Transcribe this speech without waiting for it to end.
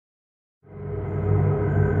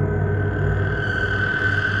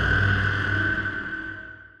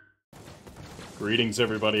Greetings,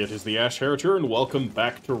 everybody. It is the Ash Heritor, and welcome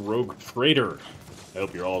back to Rogue Trader. I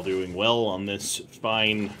hope you're all doing well on this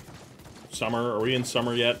fine summer. Are we in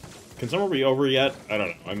summer yet? Can summer be over yet? I don't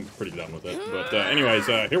know. I'm pretty done with it. But anyways,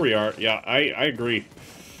 here we are. Yeah, I agree.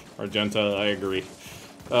 Argenta, I agree.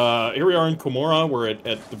 Here we are in Comorragh, where it,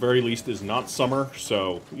 at the very least, is not summer.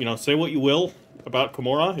 So, you know, say what you will about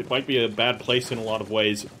Comorragh. It might be a bad place in a lot of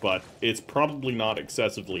ways, but it's probably not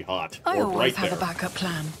excessively hot. I or always right have there. a backup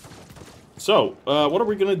plan. So, what are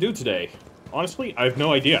we gonna do today? Honestly, I have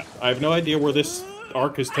no idea. I have no idea where this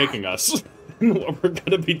arc is taking us, and what we're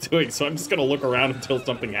gonna be doing, so I'm just gonna look around until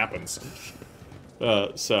something happens.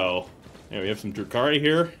 So, yeah, we have some Drukhari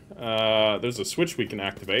here. There's a switch we can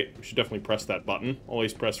activate. We should definitely press that button.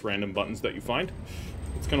 Always press random buttons that you find.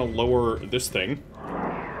 It's gonna lower this thing.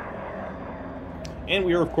 And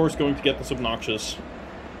we are, of course, going to get this obnoxious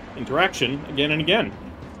interaction again and again.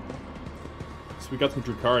 We got some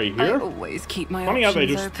Drukhari here. I always keep my Funny how they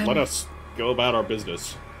just open. let us go about our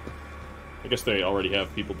business. I guess they already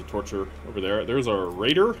have people to torture over there. There's our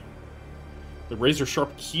raider. The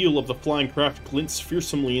razor-sharp keel of the flying craft glints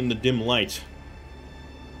fearsomely in the dim light.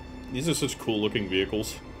 These are such cool-looking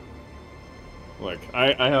vehicles. Like,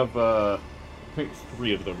 I have, I think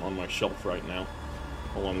 3 of them on my shelf right now,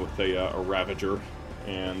 along with a Ravager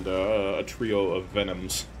and a trio of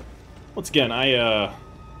Venoms. Once again, I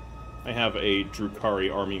have a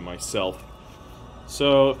Drukhari army myself.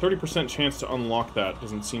 So, 30% chance to unlock that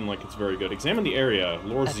doesn't seem like it's very good. Examine the area,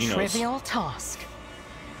 Lord Xenos. A trivial task.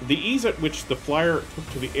 The ease at which the flyer took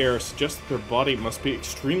to the air suggests that their body must be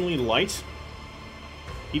extremely light.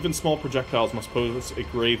 Even small projectiles must pose a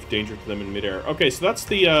grave danger to them in midair. Okay, so that's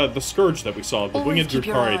the Scourge that we saw, the Always winged keep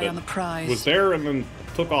your Drukhari eye on the that prize. was there and then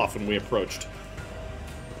took off when we approached.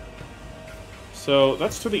 So,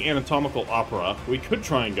 that's to the Anatomical Opera. We could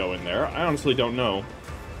try and go in there. I honestly don't know.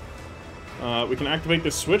 We can activate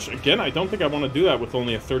this switch. Again, I don't think I want to do that with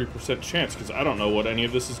only a 30% chance, because I don't know what any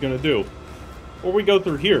of this is going to do. Or we go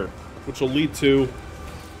through here, which will lead to...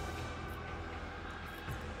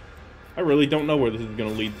 I really don't know where this is going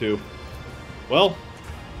to lead to. Well,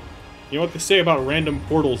 you know what they say about random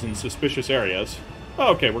portals in suspicious areas.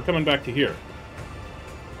 Oh, okay, we're coming back to here.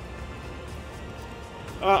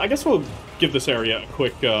 I guess we'll give this area a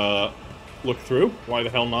quick look through. Why the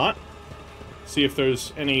hell not? See if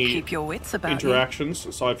there's any Keep your wits about interactions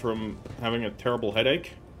aside from having a terrible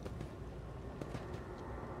headache.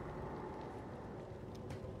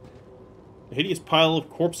 A hideous pile of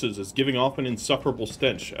corpses is giving off an insufferable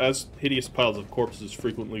stench, as hideous piles of corpses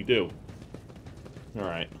frequently do.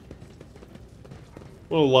 Alright.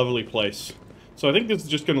 What a lovely place. So I think this is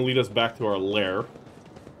just going to lead us back to our lair.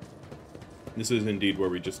 This is indeed where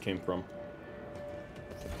we just came from.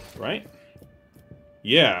 Right?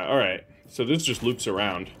 Yeah, alright. So this just loops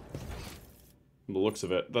around. From the looks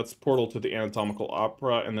of it. That's portal to the Anatomical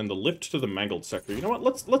Opera, and then the lift to the Mangled Sector. You know what?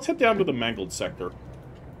 Let's head down to the Mangled Sector.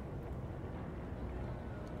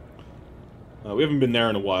 We haven't been there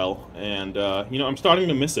in a while, and, you know, I'm starting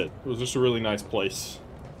to miss it. It was just a really nice place.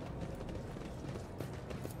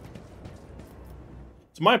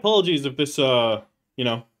 So my apologies if this, you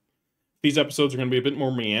know, these episodes are going to be a bit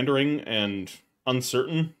more meandering and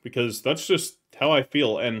uncertain, because that's just how I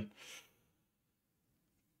feel, and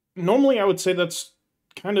normally I would say that's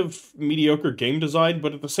kind of mediocre game design,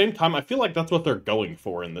 but at the same time, I feel like that's what they're going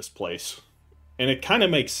for in this place. And it kind of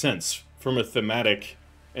makes sense from a thematic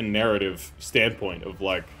and narrative standpoint of,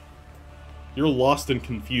 like, you're lost and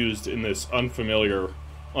confused in this unfamiliar,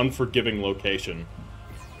 unforgiving location.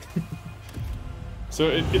 So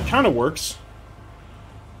it kind of works.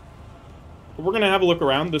 But we're going to have a look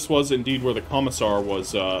around. This was indeed where the Commissar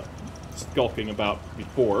was skulking about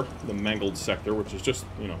before, the Mangled Sector, which is just,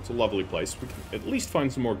 you know, it's a lovely place. We can at least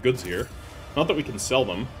find some more goods here. Not that we can sell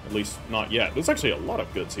them, at least not yet. There's actually a lot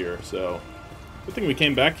of goods here, so good thing we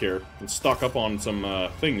came back here and stock up on some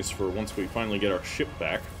things for once we finally get our ship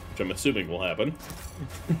back, which I'm assuming will happen.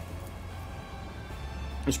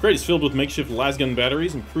 This crate is filled with makeshift lasgun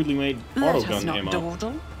batteries and crudely made autogun ammo.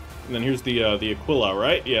 Dawdle. And then here's the Aquila,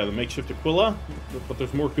 right? Yeah, the makeshift Aquila. But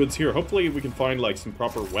there's more goods here. Hopefully we can find, like, some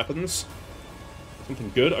proper weapons.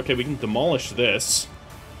 Something good. Okay, we can demolish this.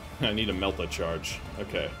 I need a melta charge.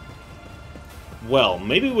 Okay. Well,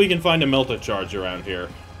 maybe we can find a melta charge around here.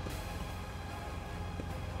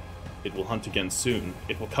 It will hunt again soon.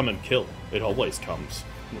 It will come and kill. It always comes.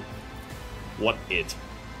 What it?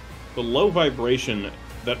 The low vibration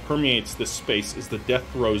that permeates this space is the death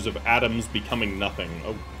throes of atoms becoming nothing.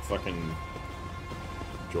 Oh, fucking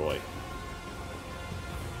joy.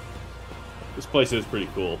 This place is pretty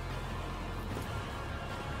cool.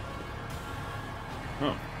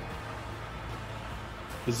 Huh.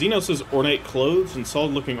 The Xenos' ornate clothes and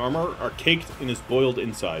solid-looking armor are caked in his boiled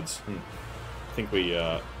insides. I think we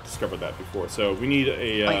discovered that before. So we need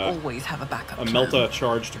I always have a backup plan. Melta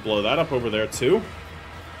charge to blow that up over there too.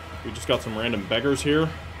 We just got some random beggars here.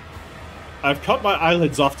 I've cut my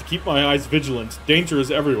eyelids off to keep my eyes vigilant. Danger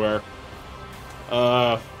is everywhere.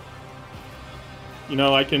 You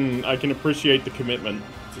know, I can appreciate the commitment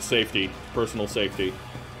to safety, personal safety.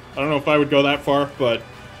 I don't know if I would go that far, but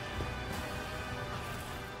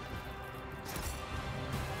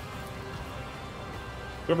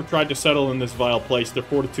whoever tried to settle in this vile place, their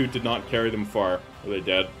fortitude did not carry them far. Are they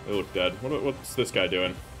dead? They look dead. What's this guy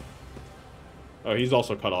doing? Oh, he's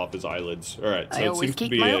also cut off his eyelids. Alright, so it seems to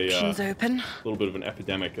be a little bit of an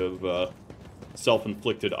epidemic of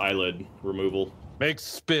self-inflicted eyelid removal.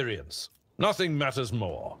 Experience. Nothing matters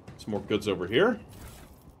more. Some more goods over here.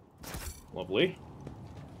 Lovely.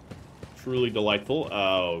 Truly delightful.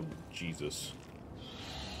 Oh, Jesus.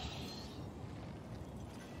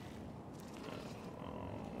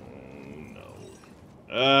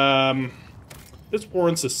 This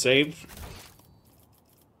warrants a save.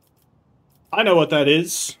 I know what that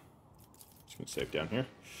is. Just gonna save down here.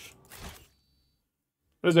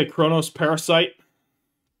 That is a Chronos parasite.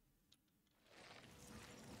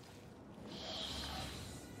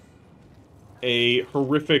 A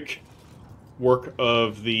horrific work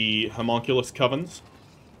of the homunculus covens.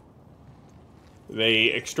 They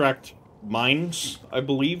extract minds, I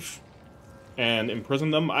believe, and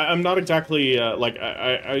imprison them. I'm not exactly,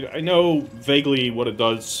 I know vaguely what it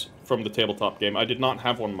does from the tabletop game. I did not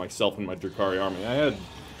have one myself in my Drukhari army. I had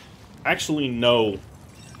actually no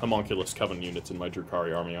homunculus coven units in my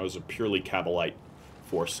Drukhari army. I was a purely Kabbalite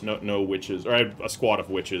force. No witches. Or I had a squad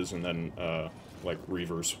of witches, and then, like,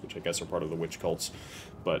 reavers, which I guess are part of the witch cults.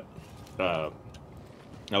 But, that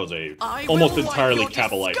was a almost entirely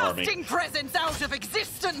Kabbalite army. Presence out of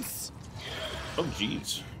existence. Oh,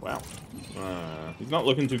 jeez. Wow. He's not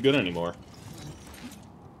looking too good anymore.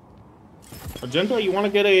 Argento, you want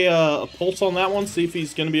to get a pulse on that one? See if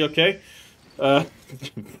he's gonna be okay?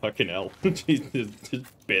 Fucking hell. Just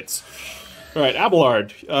bits. Alright,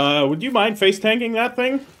 Abelard. Would you mind face-tanking that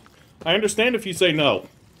thing? I understand if you say no.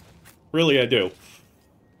 Really, I do.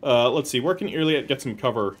 Let's see. Where can Irliet get some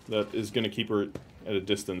cover that is gonna keep her at a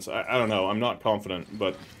distance? I don't know. I'm not confident,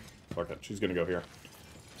 but fuck it. She's gonna go here.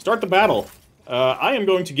 Start the battle. I am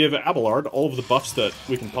going to give Abelard all of the buffs that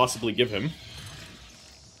we can possibly give him.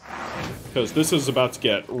 Because this is about to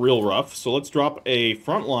get real rough. So let's drop a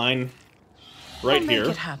front line right here.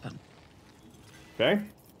 Make it happen. Okay.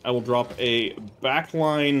 I will drop a back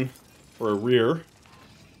line, or a rear,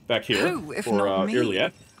 back here for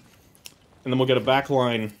Irliet. And then we'll get a back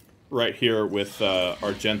line right here with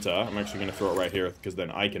Argenta. I'm actually going to throw it right here, because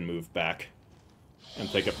then I can move back and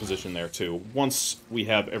take a position there too, once we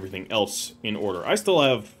have everything else in order. I still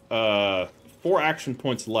have 4 action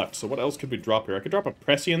points left, so what else could we drop here? I could drop a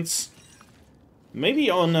Prescience, maybe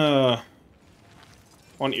on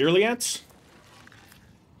Irliet,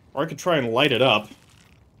 or I could try and light it up.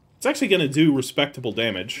 It's actually going to do respectable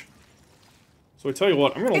damage. So I tell you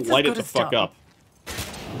what, I'm going to light it the fuck up.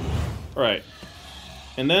 Alright.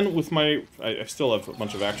 And then with my... I still have a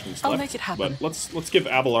bunch of actions left. Make it happen. But let's give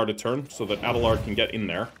Abelard a turn so that Abelard can get in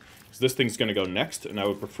there. Because this thing's going to go next, and I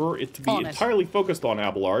would prefer it to be entirely focused on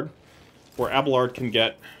Abelard, where Abelard can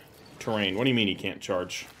get terrain. What do you mean he can't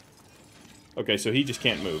charge? Okay, so he just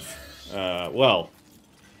can't move. Well,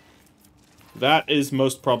 that is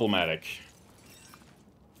most problematic.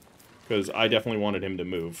 Because I definitely wanted him to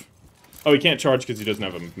move. Oh, he can't charge because he doesn't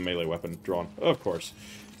have a melee weapon drawn. Of course.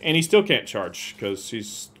 And he still can't charge,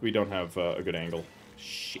 because we don't have a good angle.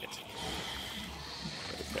 Shit.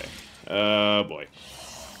 Okay. Oh, boy.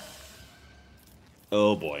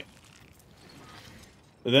 Oh, boy.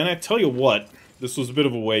 Then I tell you what, this was a bit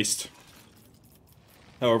of a waste.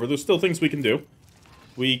 However, there's still things we can do.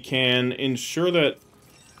 We can ensure that...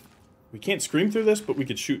 We can't scream through this, but we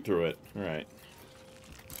could shoot through it. Alright.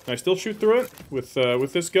 Can I still shoot through it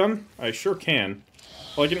with this gun? I sure can.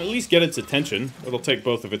 Well, I can at least get its attention. It'll take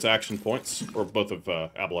both of its action points, or both of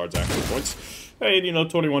Abelard's action points. Hey, you know,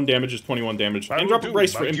 21 damage is 21 damage. And drop a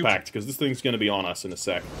brace for impact, because this thing's going to be on us in a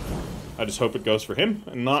sec. I just hope it goes for him,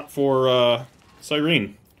 and not for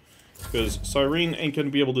Cyrene. Because Cyrene ain't going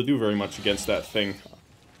to be able to do very much against that thing.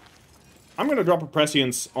 I'm going to drop a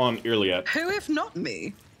Prescience on Irliet. Who if not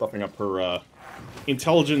me? Buffing up her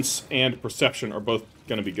intelligence and perception are both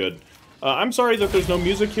going to be good. I'm sorry that there's no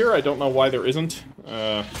music here. I don't know why there isn't.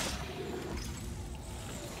 Okay,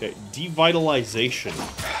 devitalization.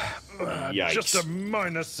 Yikes. Just a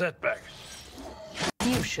minor setback.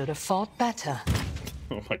 You should have fought better.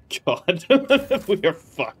 Oh my god. We are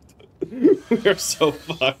fucked. We are so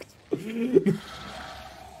fucked.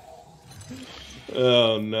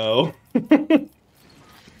 Oh no.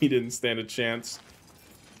 He didn't stand a chance.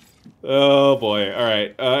 Oh boy.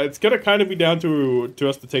 Alright. It's gonna kind of be down to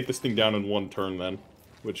us to take this thing down in one turn then.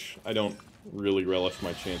 Which I don't really relish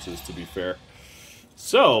my chances, to be fair.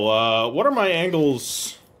 So, what are my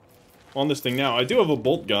angles on this thing now? I do have a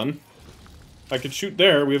bolt gun. I could shoot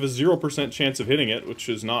there. We have a 0% chance of hitting it, which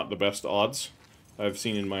is not the best odds I've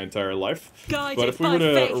seen in my entire life. But if we were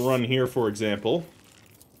to run here, for example,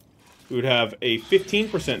 we would have a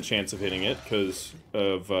 15% chance of hitting it because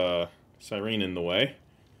of Cyrene in the way.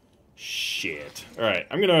 Shit. Alright,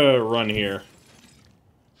 I'm gonna run here.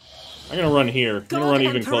 I'm gonna run here. I'm gonna run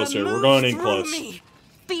even closer. We're going in close.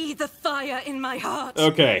 Be the fire in my heart.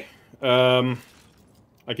 Okay. I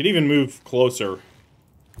could even move closer.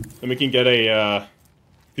 Then we can get a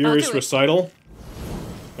furious recital.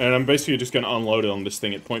 And I'm basically just gonna unload it on this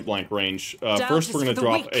thing at point blank range. First, we're gonna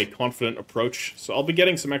drop a confident approach. So I'll be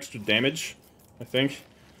getting some extra damage, I think,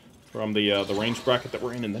 from the range bracket that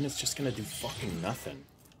we're in, and then it's just gonna do fucking nothing.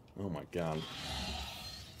 Oh my god.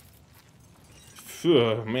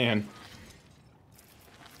 Ugh, man.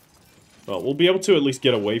 Well, we'll be able to at least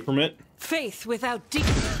get away from it. Faith without deep.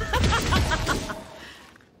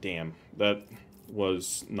 Damn, that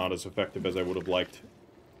was not as effective as I would have liked.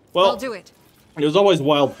 Well, I'll do it. There's always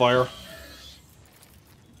wildfire.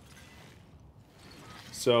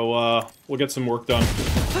 So, we'll get some work done.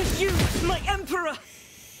 For you, my emperor!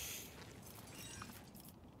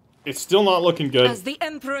 It's still not looking good. As the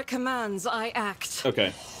emperor commands, I act.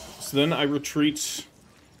 Okay. So then I retreat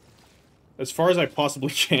as far as I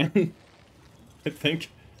possibly can, I think.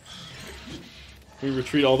 We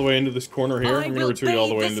retreat all the way into this corner here. I'm going to retreat all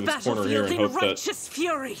the way into this corner here and hope that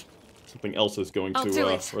something else is going to, or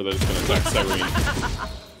that it's going to attack Cyrene.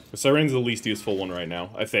 Cyrene's the least useful one right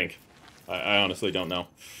now, I think. I honestly don't know.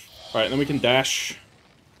 Alright, then we can dash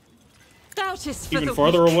even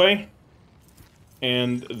farther away.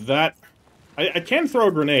 And that... I can throw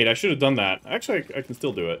a grenade. I should have done that. Actually, I can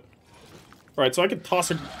still do it. Alright, so I could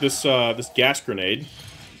toss this gas grenade.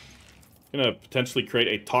 I'm gonna potentially create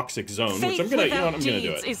a toxic zone, which I'm gonna, you know what, I'm gonna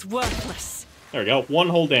do it. Is worthless. There we go, 1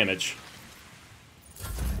 whole damage.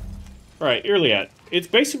 Alright, Irliat. It's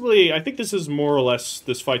basically, I think this is more or less,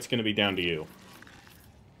 this fight's gonna be down to you.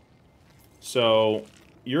 So,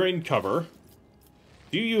 you're in cover.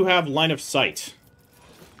 Do you have line of sight?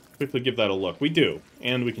 Quickly give that a look. We do,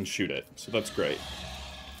 and we can shoot it, so that's great.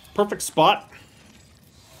 Perfect spot.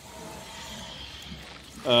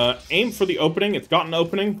 Aim for the opening. It's got an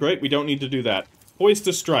opening. Great, we don't need to do that. Poised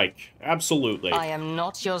to strike. Absolutely. I am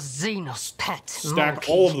not your Xenos pet. Stack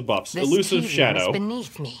monkey. all of the buffs. This Elusive Shadow. Is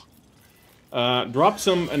beneath me. Drop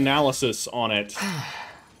some analysis on it.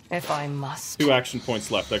 If I must. 2 action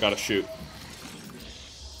points left. I gotta shoot.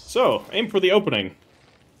 So, aim for the opening.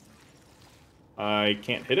 I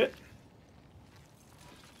can't hit it.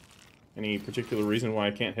 Any particular reason why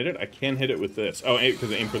I can't hit it? I can hit it with this. Oh,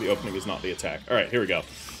 because aim for the opening is not the attack. Alright, here we go.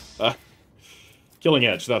 Killing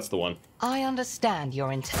Edge, that's the one. I understand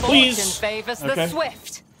your intent. Please! Fortune favors the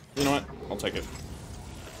swift. You know what? I'll take it.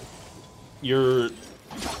 You're...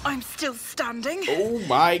 I'm still standing. Oh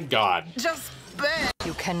my god. Just bear.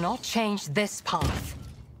 You cannot change this path.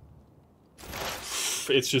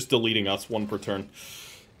 It's just deleting us 1 per turn.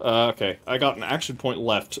 Okay, I got an action point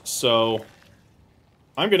left, so...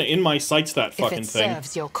 I'm gonna in my sights that fucking thing.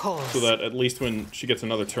 Serves your cause. So that at least when she gets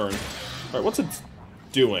another turn... Alright, what's it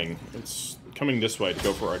doing? It's coming this way to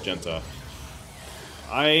go for Argenta.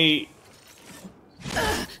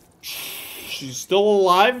 She's still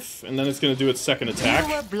alive, and then it's gonna do its second attack.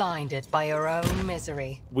 You were blinded by your own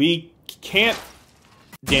misery. We can't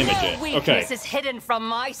damage it. No weakness Okay. is hidden from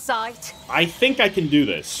my sight. I think I can do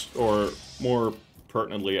this. Or, more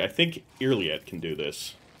pertinently, I think Irliat can do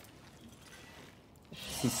this.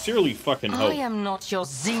 Sincerely fucking hope. I am not your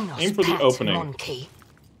Xenos Aim for the pet opening. monkey.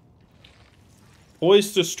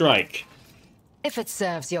 Poised to strike. If it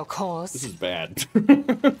serves your cause. This is bad.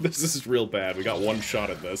 This is real bad. We got 1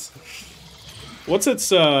 shot at this. What's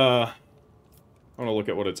its, I want to look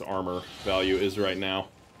at what its armor value is right now.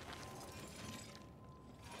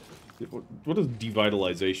 What does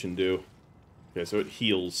devitalization do? Okay, so it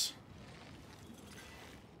heals.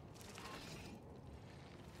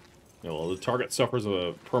 Yeah, well, the target suffers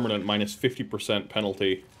a permanent minus 50%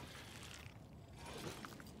 penalty.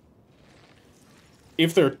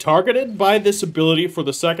 If they're targeted by this ability for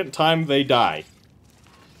the second time, they die.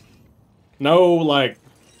 No, like,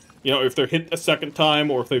 you know, if they're hit a second time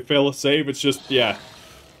or if they fail a save, it's just, yeah.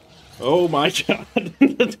 Oh my god.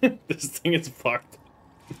 This thing is fucked.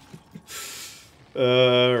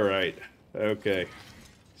 Alright. Okay.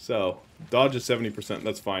 So, dodge is 70%,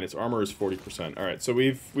 that's fine. Its armor is 40%. Alright, so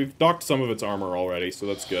we've docked some of its armor already, so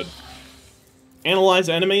that's good. Analyze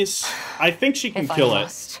enemies. I think she can kill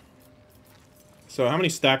it. So how many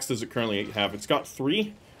stacks does it currently have? It's got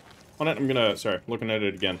 3 on it. I'm gonna, sorry, looking at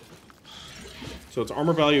it again. So its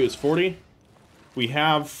armor value is 40. We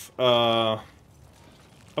have a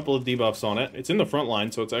couple of debuffs on it. It's in the front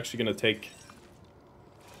line, so it's actually gonna take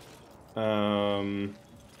 15%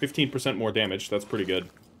 more damage. That's pretty good.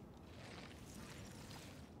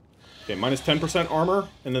 Okay, minus 10% armor,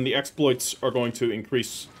 and then the exploits are going to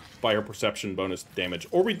increase by her perception bonus damage.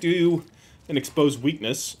 Or we do an exposed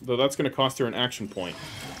weakness, though that's going to cost her an action point.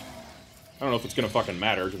 I don't know if it's going to fucking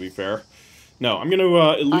matter, to be fair. No, I'm going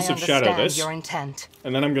to elusive shadow this. Your intent.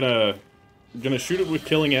 And then I'm going to shoot it with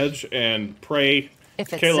Killing Edge and pray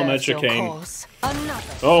Kayla Mecha came.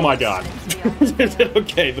 Oh my god.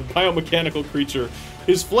 Okay, the biomechanical creature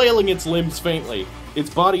is flailing its limbs faintly. Its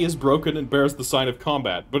body is broken and bears the sign of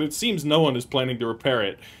combat, but it seems no one is planning to repair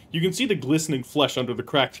it. You can see the glistening flesh under the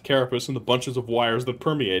cracked carapace and the bunches of wires that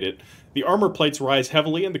permeate it. The armor plates rise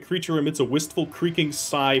heavily, and the creature emits a wistful, creaking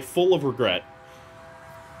sigh full of regret.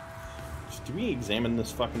 Do we examine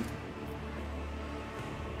this fucking...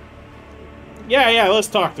 Yeah, let's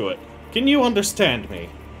talk to it. Can you understand me?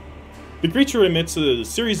 The creature emits a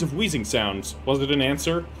series of wheezing sounds. Was it an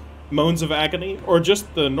answer? Moans of agony? Or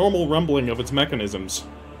just the normal rumbling of its mechanisms?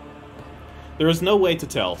 There is no way to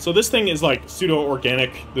tell. So this thing is like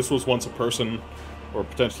pseudo-organic. This was once a person, or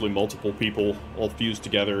potentially multiple people, all fused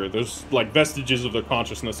together. There's like vestiges of their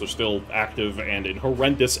consciousness are still active and in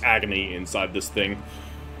horrendous agony inside this thing.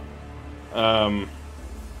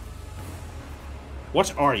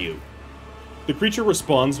 What are you? The creature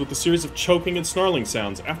responds with a series of choking and snarling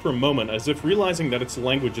sounds. After a moment, as if realizing that its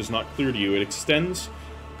language is not clear to you, it extends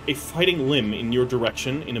a fighting limb in your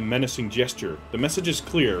direction in a menacing gesture. The message is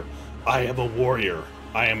clear. I am a warrior.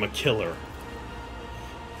 I am a killer.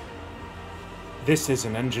 This is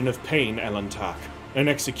an engine of pain, Elantak. An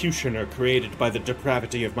executioner created by the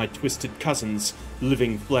depravity of my twisted cousins,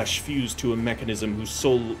 living flesh fused to a mechanism whose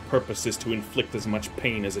sole purpose is to inflict as much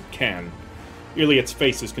pain as it can. Iliad's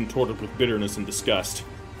face is contorted with bitterness and disgust.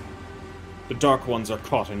 The Dark Ones are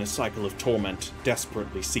caught in a cycle of torment,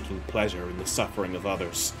 desperately seeking pleasure in the suffering of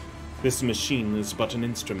others. This machine is but an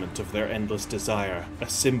instrument of their endless desire, a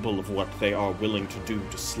symbol of what they are willing to do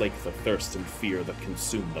to slake the thirst and fear that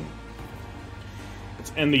consume them.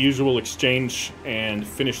 Let's end the usual exchange and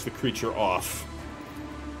finish the creature off.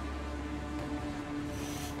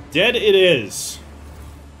 Dead it is!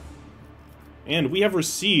 And we have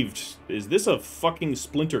received... Is this a fucking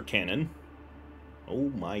splinter cannon? Oh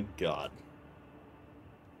my god.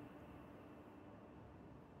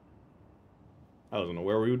 I don't know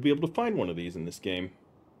where we would be able to find one of these in this game.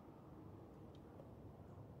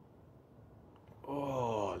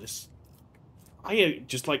 Oh, this... I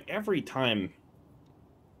just, like, every time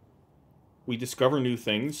we discover new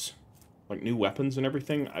things, like new weapons and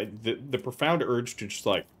everything, the profound urge to just,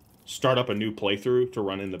 like, start up a new playthrough to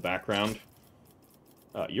run in the background.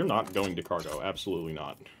 You're not going to cargo. Absolutely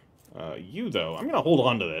not. You, though, I'm gonna hold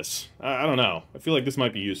on to this. I don't know. I feel like this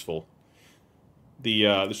might be useful.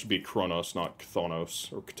 This should be Kronos, not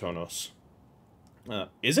Chthonios, or Chtonos.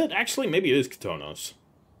 Is it? Actually, maybe it is Chtonos.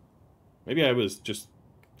 Maybe I was just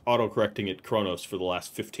auto-correcting it Kronos for the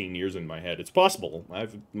last 15 years in my head. It's possible.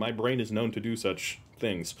 My brain is known to do such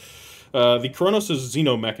things. The Kronos is a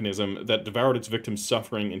xenomechanism that devoured its victim's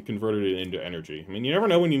suffering and converted it into energy. I mean, you never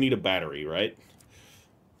know when you need a battery, right?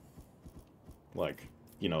 Like,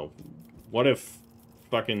 you know, what if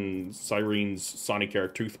fucking Cyrene's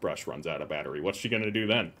Sonicare toothbrush runs out of battery? What's she gonna do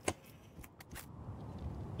then?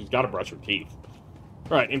 He's gotta brush her teeth.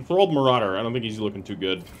 Alright, Enthralled Marauder. I don't think he's looking too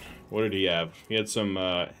good. What did he have? He had some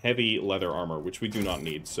heavy leather armor, which we do not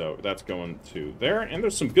need, so that's going to there. And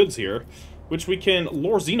there's some goods here, which we can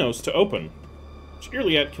lure Xenos to open, which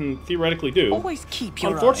Iliad can theoretically do. Always keep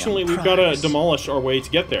your Unfortunately, eye on we've got to prize. demolish our way to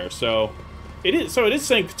get there, so... It is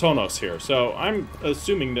saying Chtonos here, so I'm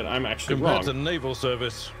assuming that I'm actually Compared wrong. to naval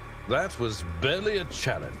service, that was barely a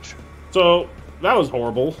challenge. So, that was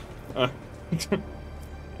horrible.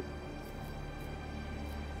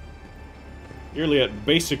 Iliad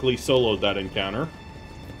basically soloed that encounter.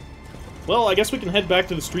 Well, I guess we can head back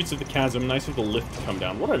to the streets of the chasm. Nice of the lift to come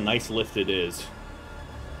down. What a nice lift it is.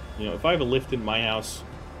 You know, if I have a lift in my house,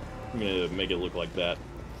 I'm gonna make it look like that.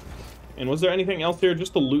 And was there anything else here?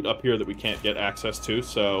 Just the loot up here that we can't get access to,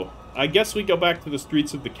 so... I guess we go back to the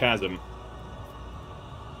streets of the chasm.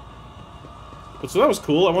 But so that was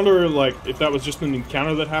cool. I wonder, like, if that was just an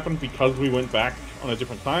encounter that happened because we went back on a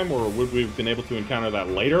different time, or would we have been able to encounter that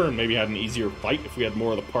later and maybe had an easier fight if we had more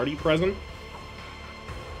of the party present?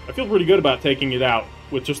 I feel pretty good about taking it out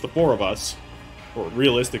with just the 4 of us. Or,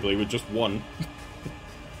 realistically, with just 1.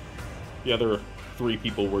 The other 3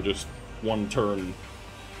 people were just 1-turn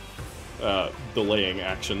delaying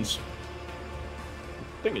actions.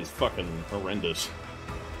 The thing is fucking horrendous.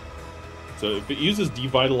 So if it uses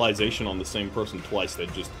devitalization on the same person twice, they're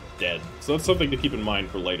just dead. So that's something to keep in mind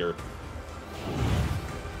for later.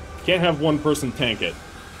 Can't have one person tank it.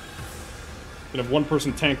 You can have one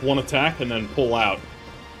person tank one attack and then pull out.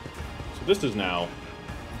 So this is now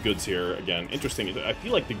goods here again. Interesting. I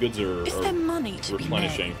feel like the goods are there money to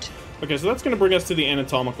replenishing. be made? Okay, so that's going to bring us to the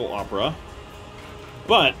Anatomical Opera.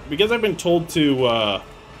 But because I've been told to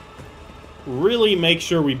really make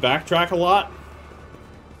sure we backtrack a lot,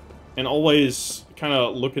 and always kind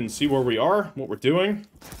of look and see where we are, what we're doing.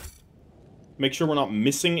 Make sure we're not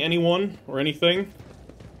missing anyone or anything.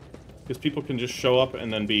 Because people can just show up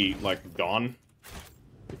and then be, like, gone.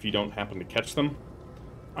 If you don't happen to catch them.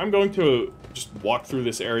 I'm going to just walk through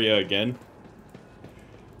this area again.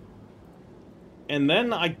 And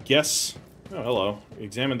then, I guess... Oh, hello.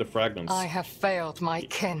 Examine the fragments. I have failed my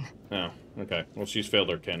kin. Oh, okay. Well, she's failed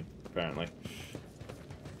her kin, apparently.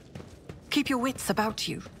 Keep your wits about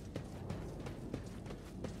you.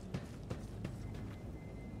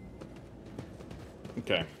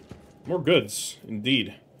 Okay. More goods,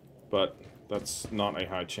 indeed. But that's not a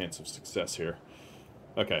high chance of success here.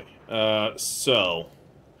 Okay. So...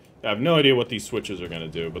 I have no idea what these switches are going to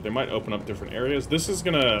do, but they might open up different areas. This is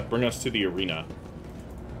going to bring us to the arena.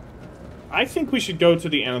 I think we should go to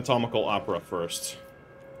the Anatomical Opera first.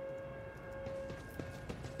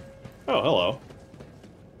 Oh, hello.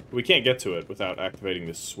 We can't get to it without activating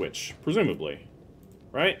this switch. Presumably.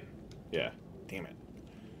 Right? Yeah. Damn it.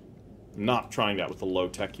 I'm not trying that with the low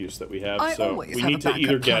tech use that we have, so we need to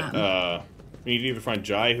either get, we need to either find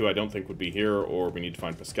Jai, who I don't think would be here, or we need to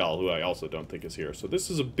find Pascal, who I also don't think is here. So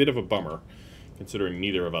this is a bit of a bummer, considering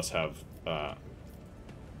neither of us have,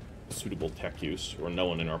 suitable tech use, or no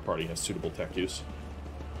one in our party has suitable tech use.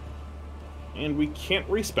 And we can't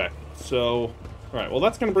respec, so... Alright, well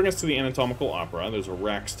that's going to bring us to the Anatomical Opera. There's a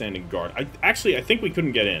rack standing guard. I think we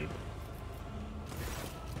couldn't get in.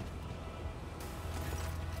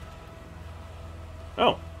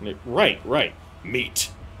 Oh, right.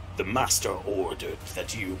 Meet. The Master ordered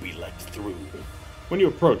that you be let through. When you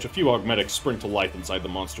approach, a few augmetics spring to life inside the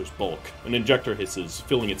monster's bulk. An injector hisses,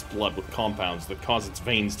 filling its blood with compounds that cause its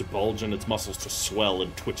veins to bulge and its muscles to swell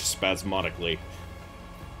and twitch spasmodically.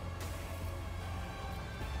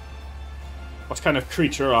 What kind of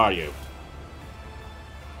creature are you?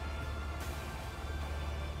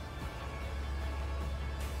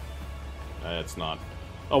 It's not.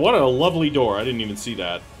 Oh, what a lovely door. I didn't even see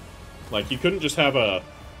that. Like, you couldn't just have a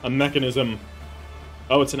mechanism...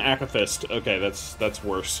 Oh, it's an akathist. Okay, that's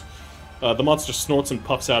worse. The monster snorts and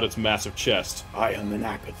puffs out its massive chest. I am an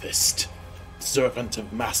akathist, servant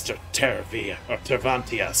of Master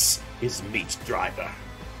Tervantius, his meat driver.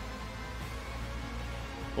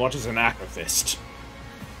 What is an akathist?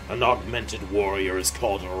 An augmented warrior is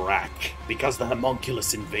called a rack, because the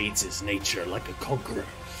homunculus invades his nature like a conqueror,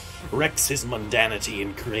 wrecks his mundanity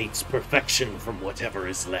and creates perfection from whatever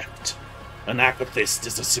is left. An akathist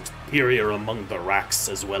is a superior among the racks,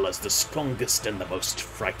 as well as the strongest and the most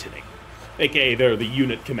frightening. AKA they're the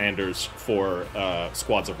unit commanders for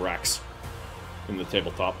squads of racks in the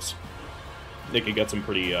tabletops. They could get some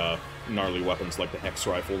pretty gnarly weapons like the hex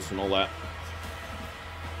rifles and all that.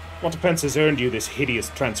 What offense has earned you this hideous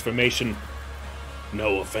transformation?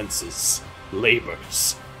 No offenses.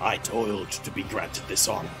 Labors. I toiled to be granted this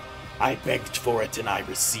honor. I begged for it and I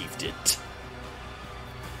received it.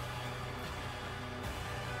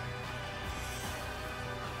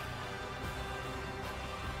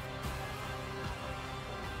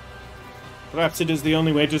 Perhaps it is the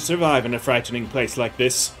only way to survive in a frightening place like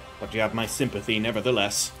this, but you have my sympathy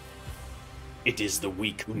nevertheless. It is the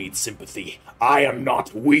weak who need sympathy. I am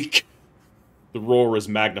not weak! The roar is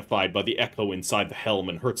magnified by the echo inside the helm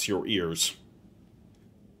and hurts your ears.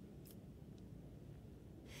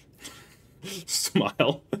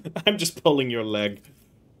 Smile. I'm just pulling your leg.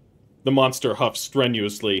 The monster huffs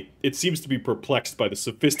strenuously. It seems to be perplexed by the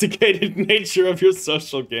sophisticated nature of your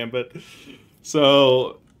social gambit.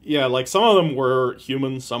 So... yeah, like, some of them were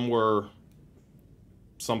human, some were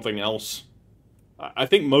something else. I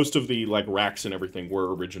think most of the, like, racks and everything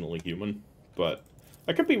were originally human, but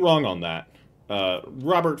I could be wrong on that.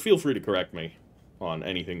 Robert, feel free to correct me on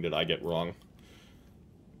anything that I get wrong.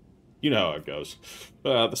 You know how it goes.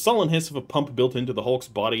 The sullen hiss of a pump built into the Hulk's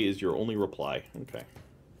body is your only reply. Okay.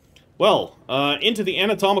 Well, into the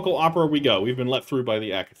anatomical opera we go. We've been let through by the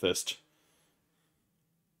Akathist.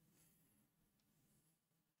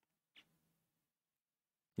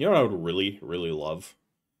 You know what I would really, really love?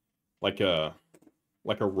 Like a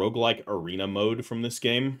roguelike arena mode from this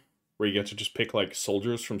game, where you get to just pick, like,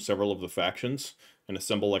 soldiers from several of the factions, and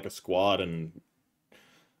assemble, like, a squad, and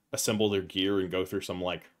assemble their gear, and go through some,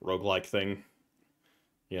 like, roguelike thing,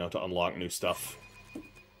 you know, to unlock new stuff.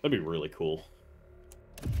 That'd be really cool.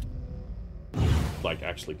 Like,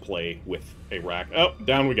 actually play with a rack. Oh,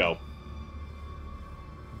 down we go.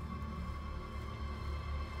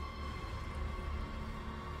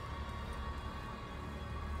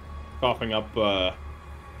 Coughing up,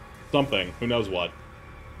 something. Who knows what.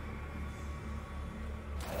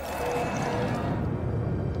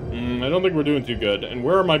 I don't think we're doing too good. And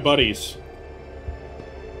where are my buddies?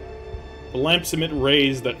 The lamps emit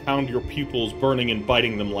rays that pound your pupils, burning and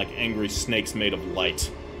biting them like angry snakes made of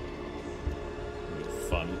light.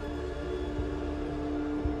 Fun.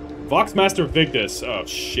 Voxmaster Vigdis. Oh,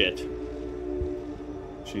 shit.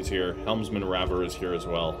 She's here. Helmsman Raver is here as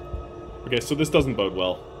well. Okay, so this doesn't bode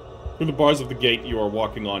well. Through the bars of the gate you are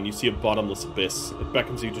walking on, you see a bottomless abyss. It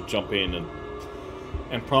beckons you to jump in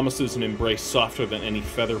and promises an embrace softer than any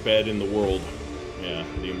feather bed in the world. Yeah,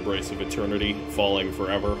 the embrace of eternity, falling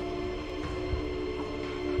forever.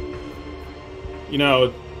 You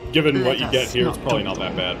know, given what you get here, it's probably not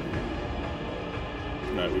that bad.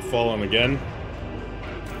 Alright, we've fallen again.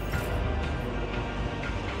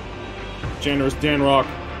 Generous Danrock.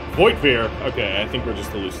 Voidfear! Okay, I think we're just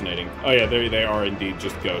hallucinating. Oh yeah, they are indeed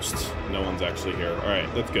just ghosts. No one's actually here.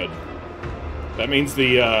 Alright, that's good. That means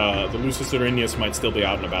the Lucis Arrhenius might still be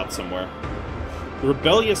out and about somewhere. The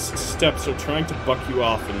rebellious steps are trying to buck you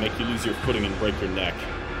off and make you lose your footing and break your neck.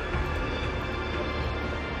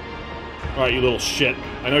 Alright, you little shit.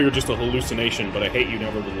 I know you're just a hallucination, but I hate you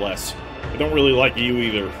nevertheless. I don't really like you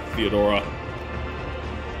either, Theodora.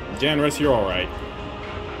 Janris, you're alright.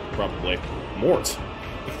 Probably. Mort.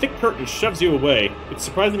 The thick curtain shoves you away. It's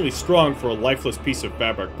surprisingly strong for a lifeless piece of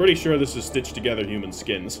fabric. Pretty sure this is stitched together human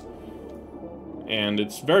skins. And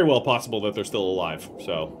it's very well possible that they're still alive.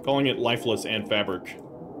 So, calling it lifeless and fabric,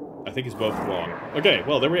 I think is both wrong. Okay,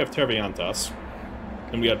 well, there we have Terviantas.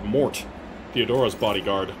 And we had Mort, Theodora's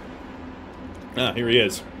bodyguard. Ah, here he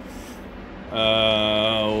is.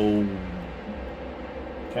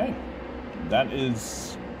 Okay. That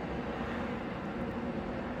is...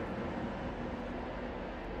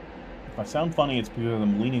 If I sound funny, it's because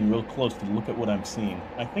I'm leaning real close to look at what I'm seeing.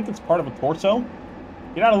 I think it's part of a torso.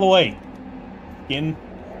 Get out of the way. Skin.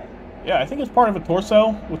 Yeah, I think it's part of a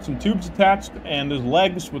torso with some tubes attached, and there's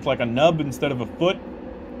legs with like a nub instead of a foot.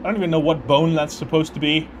 I don't even know what bone that's supposed to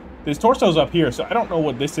be. There's torsos up here, so I don't know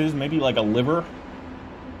what this is. Maybe like a liver.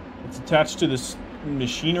 It's attached to this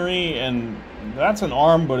machinery, and that's an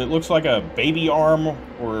arm, but it looks like a baby arm,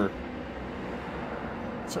 or...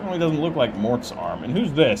 certainly doesn't look like Mort's arm. And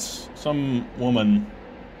who's this? Some woman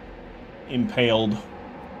impaled.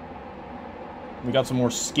 We got some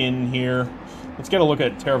more skin here. Let's get a look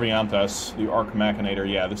at Terviantas, the Arc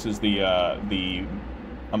Machinator. Yeah, this is the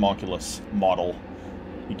homunculus model.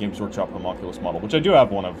 The Games Workshop homunculus model, which I do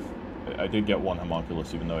have one of. I did get one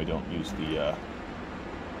homunculus, even though I don't use the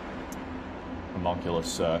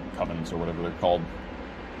homunculus covens, or whatever they're called.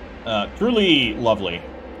 Truly lovely.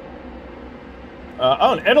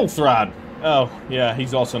 Oh, an Edelthrad. Oh, yeah,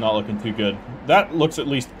 he's also not looking too good. That looks at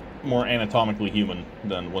least more anatomically human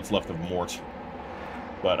than what's left of Mort.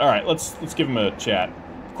 But, alright, let's give him a chat.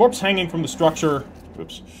 Corpse hanging from the structure.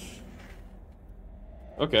 Oops.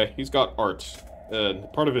 Okay, he's got art.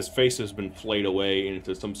 Part of his face has been flayed away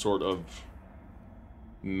into some sort of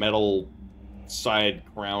metal side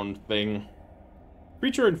crown thing. The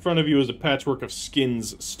creature in front of you is a patchwork of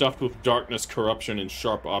skins stuffed with darkness, corruption, and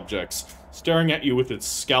sharp objects. Staring at you with its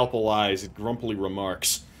scalpel eyes, it grumpily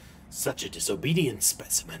remarks, "Such a disobedient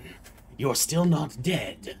specimen. You're still not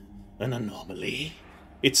dead. An anomaly."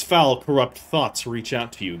 Its foul, corrupt thoughts reach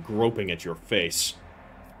out to you, groping at your face.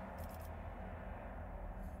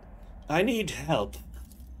 "I need help.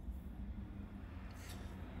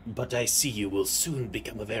 But I see you will soon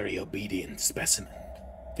become a very obedient specimen.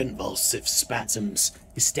 Convulsive spasms,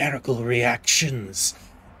 hysterical reactions.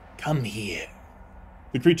 Come here."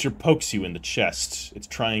 The creature pokes you in the chest, its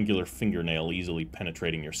triangular fingernail easily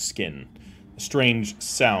penetrating your skin. A strange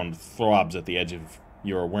sound throbs at the edge of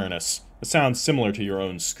your awareness, a sound similar to your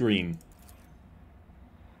own scream.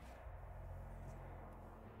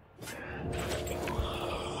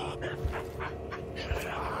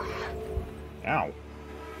 Ow.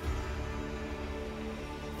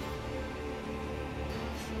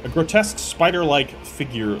 A grotesque, spider-like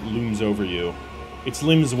figure looms over you. Its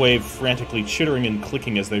limbs wave frantically, chittering and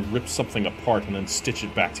clicking as they rip something apart and then stitch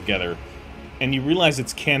it back together. And you realize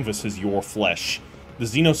its canvas is your flesh. The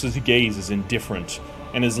Xenos' gaze is indifferent,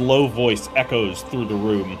 and his low voice echoes through the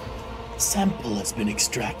room. The sample has been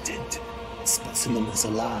extracted. The specimen is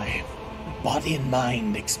alive. Body and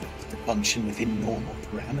mind expected to function within normal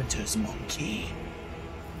parameters, monkey.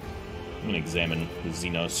 I'm gonna examine the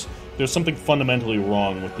Xenos. There's something fundamentally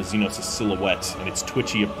wrong with the Xenos' silhouette and its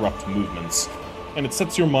twitchy, abrupt movements, and it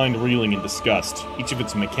sets your mind reeling in disgust. Each of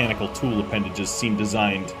its mechanical tool appendages seem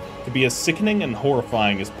designed to be as sickening and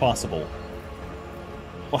horrifying as possible.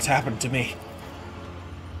 What happened to me?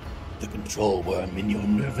 The control worm in your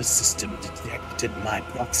nervous system detected my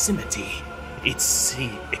proximity. It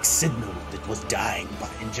signaled it was dying by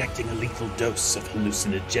injecting a lethal dose of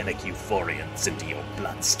hallucinogenic euphoriants into your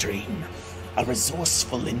bloodstream. A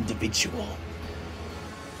resourceful individual.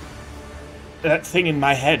 That thing in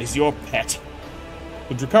my head is your pet.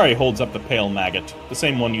 The Drukhari holds up the pale maggot, the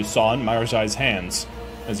same one you saw in Marajai's hands.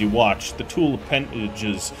 As you watch, the tool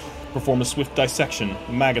appendages perform a swift dissection.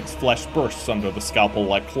 The maggot's flesh bursts under the scalpel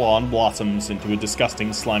like claw and blossoms into a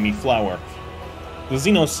disgusting, slimy flower. The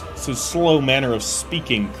Xenos' slow manner of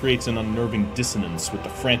speaking creates an unnerving dissonance with the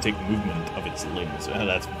frantic movement of its limbs.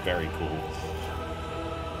 That's very cool.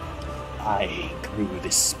 I grew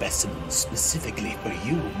this specimen specifically for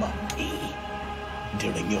you, monkey.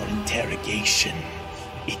 During your interrogation,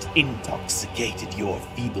 it intoxicated your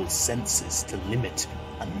feeble senses to limit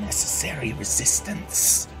unnecessary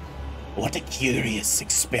resistance. What a curious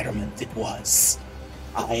experiment it was.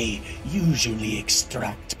 I usually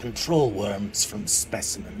extract control worms from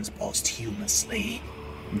specimens posthumously.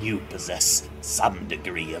 You possess some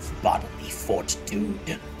degree of bodily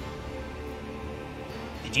fortitude.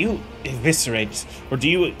 Did you eviscerate, or do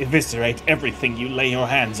you eviscerate everything you lay your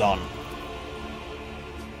hands on?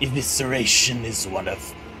 Evisceration is one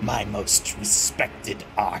of my most respected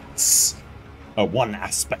arts. One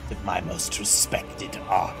aspect of my most respected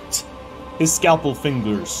art. His scalpel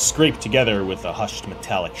fingers scrape together with a hushed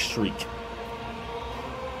metallic shriek.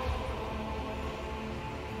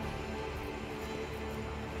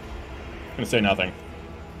 I'm gonna say nothing.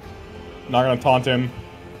 Not gonna taunt him.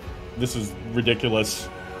 This is ridiculous.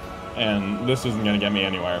 And this isn't gonna get me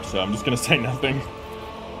anywhere, so I'm just gonna say nothing.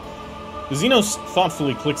 The Xenos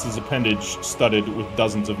thoughtfully clicks his appendage, studded with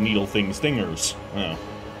dozens of needle-thing stingers. Oh.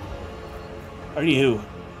 Are you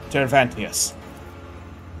Tervantius?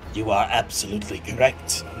 You are absolutely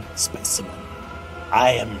correct, specimen.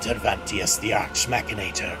 I am Tervantius, the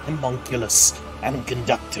Arch-Machinator, homunculus, and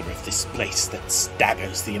conductor of this place that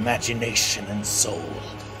staggers the imagination and soul.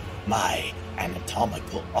 My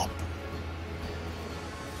anatomical opera.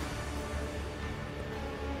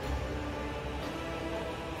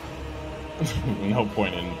 No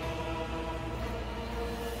point in...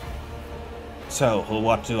 So,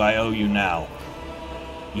 what do I owe you now?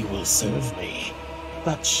 You will serve me.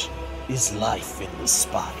 Such is life in the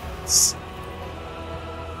spines.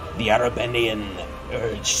 The Arabenian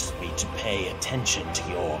urged me to pay attention to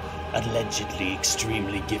your allegedly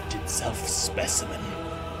extremely gifted self-specimen.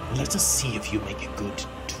 Let us see if you make a good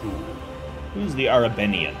tool. Who's the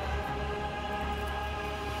Arabenian?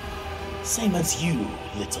 Same as you,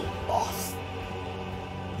 little moth.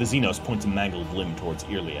 The Xenos points a mangled limb towards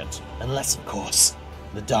Irliet. Unless, of course,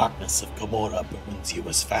 the darkness of Comorragh burns you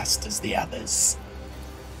as fast as the others.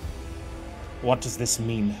 What does this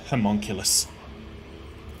mean, homunculus?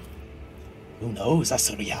 Who knows,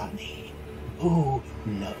 Asuriani? Who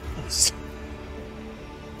knows?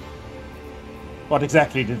 What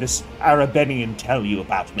exactly did this Arabenian tell you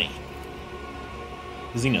about me?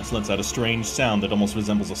 The Xenos lets out a strange sound that almost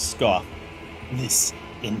resembles a scoff. This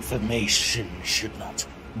information should not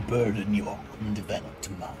burden your undeveloped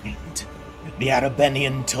mind. The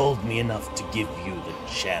Arabenian told me enough to give you the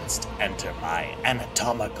chance to enter my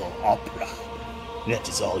anatomical opera. That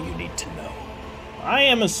is all you need to know. I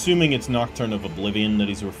am assuming it's Nocturne of Oblivion that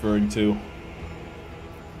he's referring to.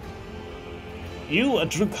 You, a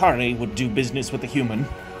Drukhari, would do business with a human.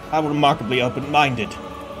 How remarkably open-minded.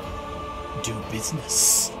 Do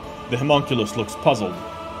business? The homunculus looks puzzled.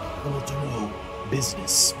 I will do no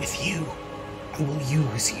business with you. I will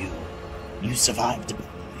use you. You survived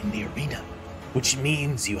in the arena, which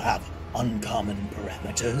means you have uncommon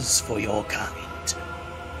parameters for your kind.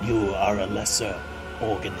 You are a lesser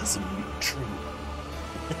organism, true.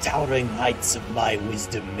 The towering heights of my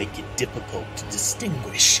wisdom make it difficult to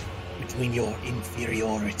distinguish between your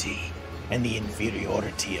inferiority and the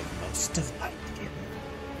inferiority of most of my kin.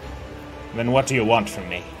 Then what do you want from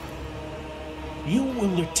me? You will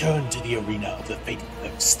return to the arena of the Fated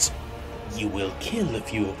Thirst. You will kill a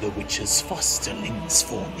few of the witch's fosterlings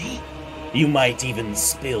for me. You might even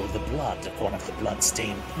spill the blood of one of the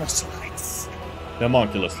blood-stained proselytes. The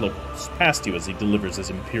homunculus looks past you as he delivers his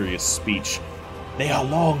imperious speech. They are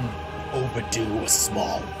long overdue a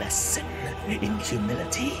small lesson in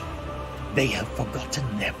humility. They have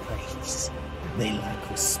forgotten their praise. They lack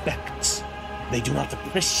respect. They do not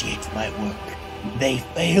appreciate my work. They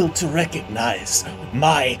fail to recognize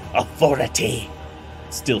my authority.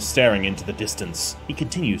 Still staring into the distance, he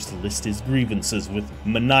continues to list his grievances with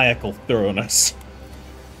maniacal thoroughness.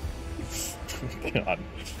 God.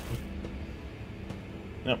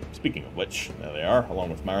 Now, speaking of which, there they are, along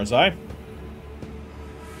with Marazai.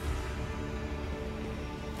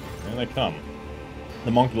 There they come.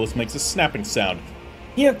 The homunculus makes a snapping sound.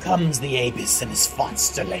 Here comes the Abyss and his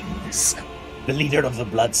fosterlings. The leader of the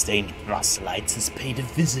blood-stained proselytes has paid a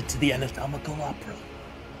visit to the Anatomical Opera.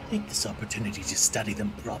 Take this opportunity to study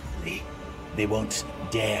them properly. They won't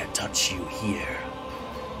dare touch you here.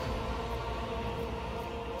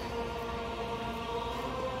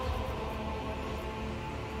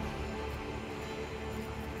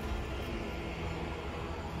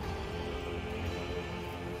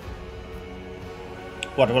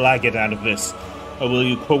 What will I get out of this? Or will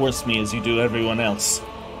you coerce me as you do everyone else?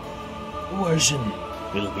 Coercion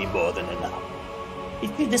will be more than enough.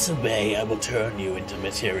 If you disobey, I will turn you into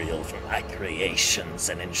material for my creations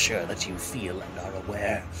and ensure that you feel and are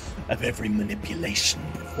aware of every manipulation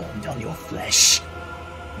performed on your flesh.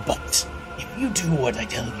 But if you do what I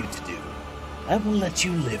tell you to do, I will let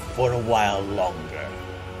you live for a while longer.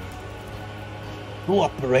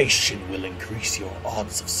 Cooperation will increase your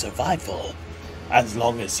odds of survival. As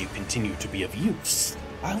long as you continue to be of use,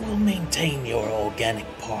 I will maintain your organic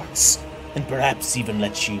parts, and perhaps even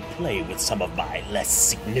let you play with some of my less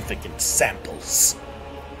significant samples.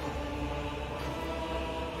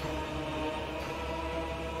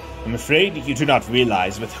 I'm afraid you do not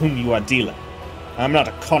realize with whom you are dealing. I'm not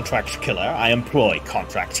a contract killer, I employ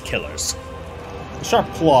contract killers. A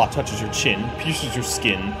sharp claw touches your chin, pierces your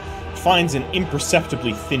skin, finds an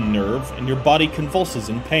imperceptibly thin nerve, and your body convulses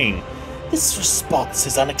in pain. This response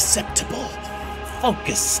is unacceptable.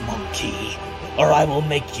 Focus, monkey, or I will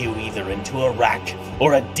make you either into a rack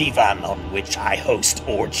or a divan on which I host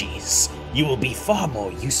orgies. You will be far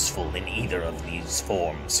more useful in either of these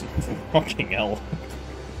forms. Fucking hell.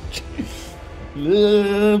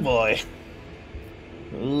 Oh boy.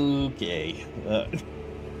 Okay. A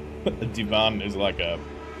divan is like a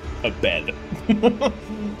bed.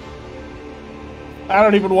 I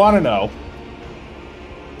don't even want to know.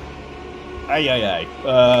 Okay.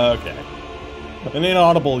 An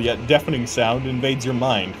inaudible yet deafening sound invades your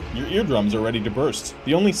mind. Your eardrums are ready to burst.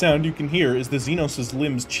 The only sound you can hear is the Xenos'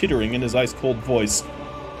 limbs chittering in his ice-cold voice.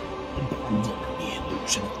 Abandon the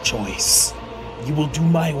illusion of choice. You will do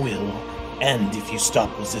my will, and if you stop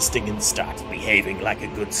resisting and start behaving like a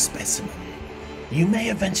good specimen, you may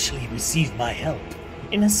eventually receive my help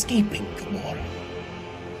in escaping Comorragh.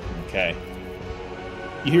 Okay.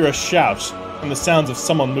 You hear a shout, and the sounds of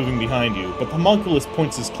someone moving behind you, but the homunculus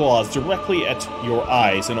points his claws directly at your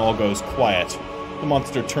eyes and all goes quiet. The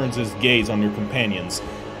monster turns his gaze on your companions.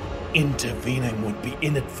 Intervening would be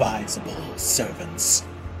inadvisable, servants.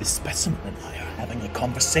 This specimen and I are having a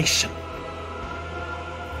conversation.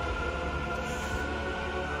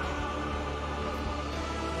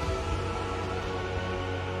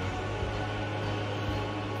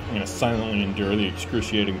 I'm gonna silently endure the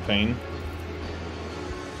excruciating pain.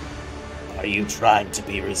 Are you trying to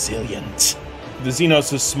be resilient? The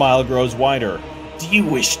Xenos' smile grows wider. Do you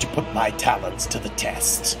wish to put my talents to the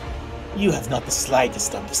test? You have not the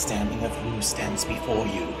slightest understanding of who stands before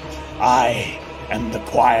you. I am the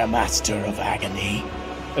choir master of agony.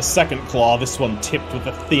 A second claw, this one tipped with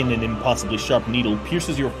a thin and impossibly sharp needle,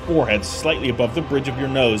 pierces your forehead slightly above the bridge of your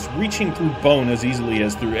nose, reaching through bone as easily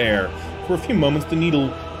as through air. For a few moments, the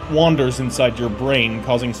needle wanders inside your brain,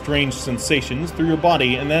 causing strange sensations through your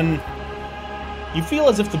body, and then you feel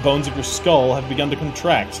as if the bones of your skull have begun to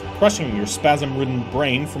contract, crushing your spasm-ridden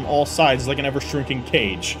brain from all sides like an ever-shrinking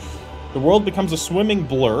cage. The world becomes a swimming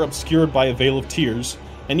blur, obscured by a veil of tears,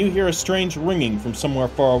 and you hear a strange ringing from somewhere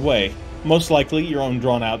far away. Most likely, your own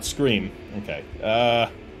drawn-out scream. Okay,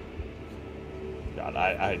 God,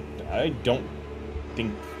 I don't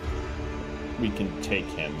think we can take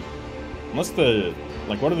him. Unless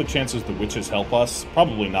what are the chances the witches help us?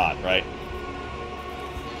 Probably not, right?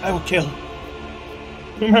 I will kill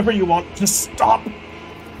whomever you want to stop.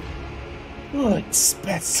 Good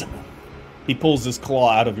specimen. He pulls his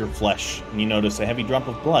claw out of your flesh, and you notice a heavy drop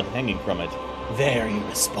of blood hanging from it. Very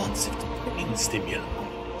responsive to instimulable.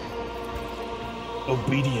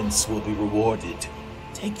 Obedience will be rewarded.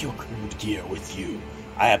 Take your crude gear with you.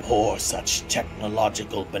 I abhor such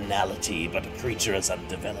technological banality, but a creature as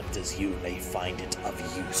undeveloped as you may find it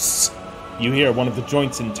of use. You hear one of the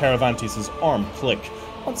joints in Teravantius' arm click.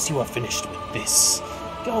 Once you are finished with this,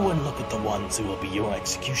 go and look at the ones who will be your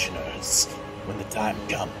executioners when the time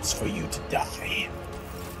comes for you to die.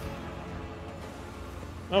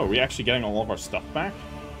 Oh, are we actually getting all of our stuff back?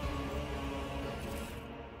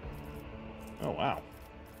 Oh, wow.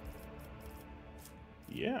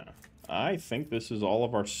 Yeah, I think this is all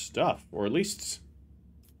of our stuff. Or at least...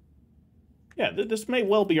 Yeah, this may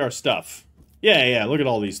well be our stuff. Yeah, look at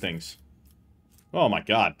all these things. Oh my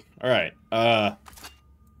god. Alright,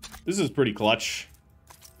 this is pretty clutch.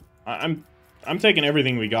 I'm taking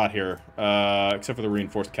everything we got here, except for the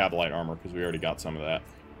reinforced Cavalite armor, because we already got some of that.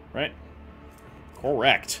 Right?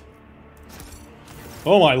 Correct.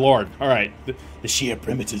 Oh my lord. Alright. The sheer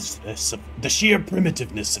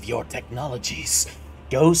primitiveness of your technologies.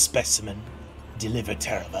 Go, specimen. Deliver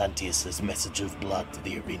Teravantius' message of blood to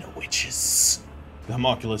the arena witches. The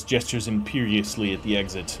homunculus gestures imperiously at the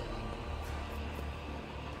exit.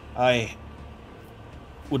 I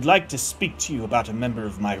would like to speak to you about a member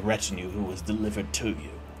of my retinue who was delivered to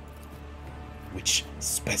you. Which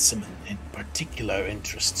specimen in particular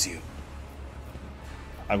interests you?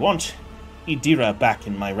 I want Idira back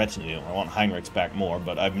in my retinue. I want Heinrichs back more,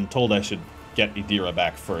 but I've been told I should get Idira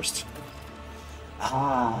back first.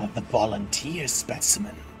 Ah, the volunteer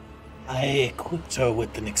specimen. I equipped her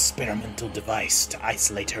with an experimental device to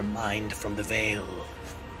isolate her mind from the veil.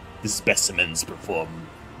 The specimens perform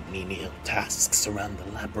menial tasks around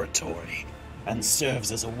the laboratory and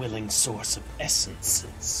serves as a willing source of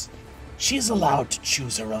essences. She is allowed to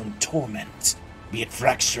choose her own torment, be it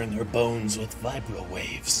fracturing her bones with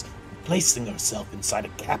vibrowaves, placing herself inside a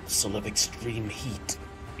capsule of extreme heat,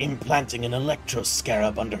 implanting an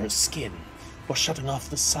electroscarab under her skin, or shutting off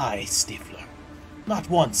the psi stifler. Not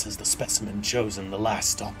once has the specimen chosen the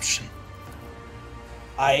last option.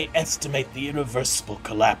 I estimate the irreversible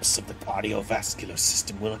collapse of the cardiovascular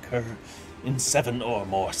system will occur in 7 or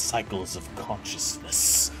more cycles of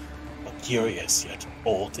consciousness. A curious yet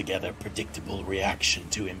altogether predictable reaction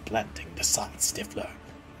to implanting the psi stifler.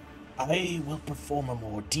 I will perform a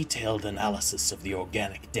more detailed analysis of the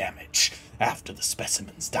organic damage after the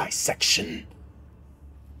specimen's dissection.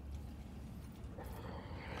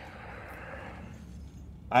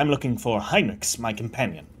 I'm looking for Heinrichs, my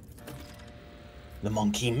companion. The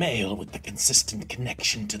monkey male with the consistent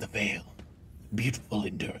connection to the veil. Beautiful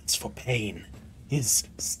endurance for pain. His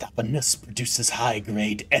stubbornness produces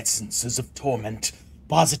high-grade essences of torment,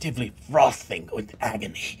 positively frothing with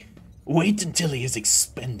agony. Wait until he is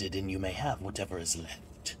expended and you may have whatever is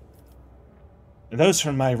left. Those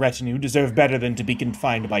from my retinue deserve better than to be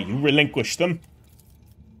confined by you. Relinquish them.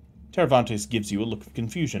 Teravantius gives you a look of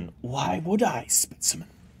confusion. Why would I, specimen?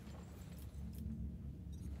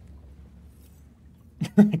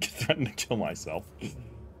 I could threaten to kill myself.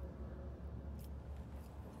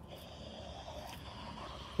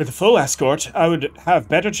 With a full escort, I would have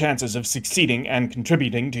better chances of succeeding and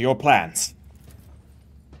contributing to your plans.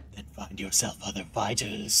 Then find yourself other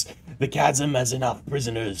fighters. The chasm has enough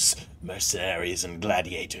prisoners, mercenaries, and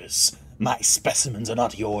gladiators. My specimens are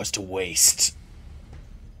not yours to waste.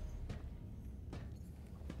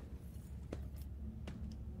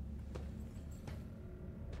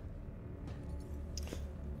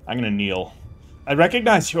 I'm gonna kneel. I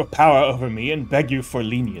recognize your power over me and beg you for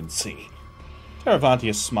leniency.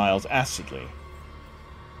 Teravantius smiles acidly.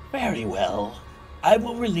 Very well. I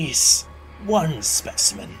will release one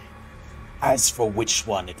specimen. As for which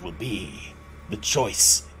one it will be, the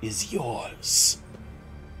choice is yours.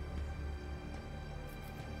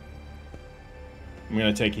 I'm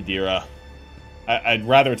gonna take Idira. I'd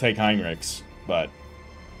rather take Heinrichs, but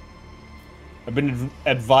I've been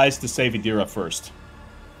advised to save Idira first.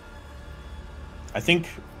 I think,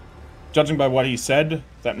 judging by what he said,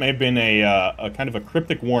 that may have been a kind of a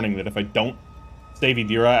cryptic warning that if I don't save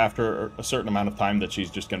Idira after a certain amount of time, that she's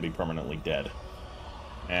just going to be permanently dead.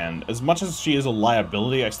 And as much as she is a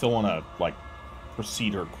liability, I still want to, like,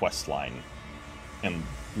 proceed her quest line and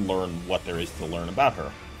learn what there is to learn about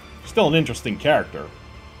her. She's still an interesting character.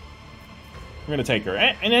 I'm going to take her.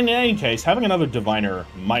 And in any case, having another diviner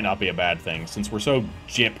might not be a bad thing, since we're so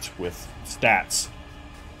gypped with stats.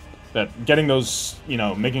 That getting those, you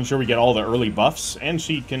know, making sure we get all the early buffs, and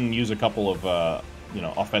she can use a couple of, you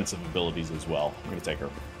know, offensive abilities as well. I'm gonna take her.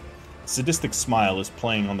 A sadistic smile is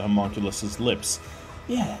playing on the homunculus's lips.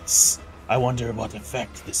 Yes, I wonder what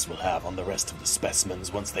effect this will have on the rest of the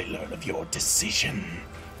specimens once they learn of your decision.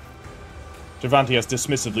 Cervantes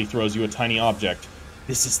dismissively throws you a tiny object.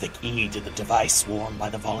 This is the key to the device worn by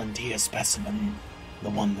the volunteer specimen.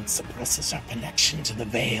 The one that suppresses our connection to the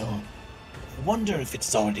veil. I wonder if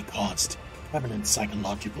it's already caused permanent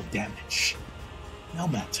psychological damage. No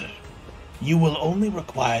matter. You will only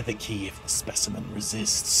require the key if the specimen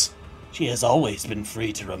resists. She has always been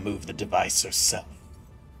free to remove the device herself.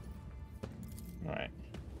 Alright.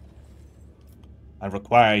 I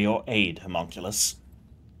require your aid, homunculus.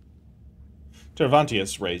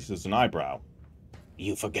 Cervantes raises an eyebrow.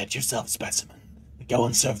 You forget yourself, specimen. Go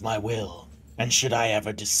and serve my will. And should I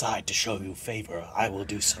ever decide to show you favor, I will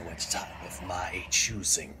do so at a time of my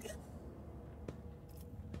choosing.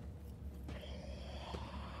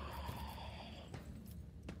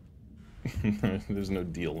 There's no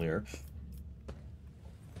deal here.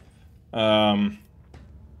 My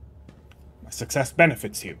success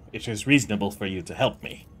benefits you. It is reasonable for you to help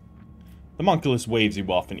me. The homunculus waves you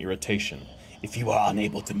off in irritation. If you are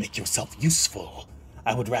unable to make yourself useful,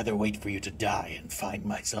 I would rather wait for you to die and find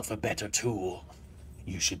myself a better tool.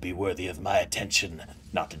 You should be worthy of my attention,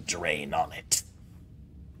 not a drain on it.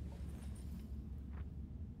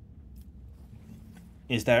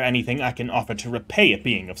 Is there anything I can offer to repay a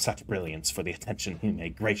being of such brilliance for the attention he may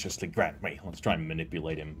graciously grant me? Let's try and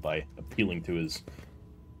manipulate him by appealing to his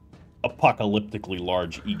apocalyptically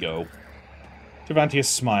large ego. Cervantes'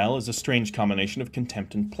 smile is a strange combination of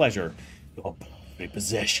contempt and pleasure. Your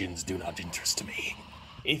possessions do not interest me.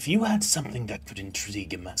 If you had something that could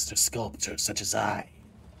intrigue a master sculptor such as I,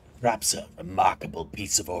 perhaps a remarkable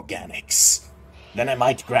piece of organics, then I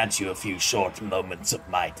might grant you a few short moments of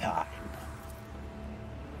my time.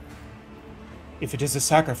 If it is a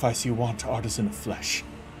sacrifice you want, artisan of flesh,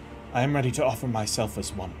 I am ready to offer myself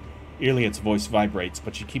as one. Iliad's voice vibrates,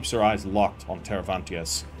 but she keeps her eyes locked on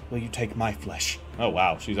Cervantes. Will you take my flesh? Oh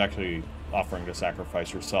wow, she's actually offering to sacrifice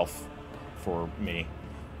herself for me.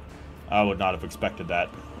 I would not have expected that.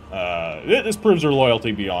 This proves her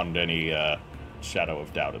loyalty beyond any shadow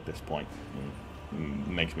of doubt at this point.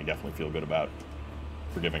 Makes me definitely feel good about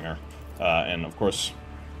forgiving her. And of course...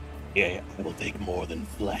 Yeah, I will take more than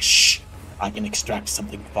flesh. I can extract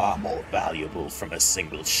something far more valuable from a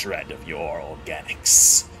single shred of your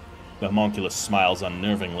organics. The homunculus smiles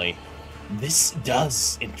unnervingly. This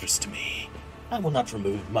does interest me. I will not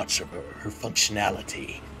remove much of her. Her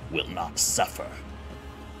functionality will not suffer.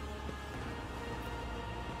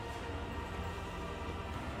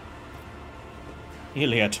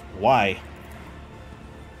 Iliad, why?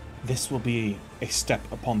 This will be a step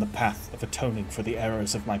upon the path of atoning for the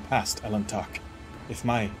errors of my past, Elantark. If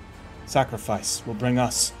my sacrifice will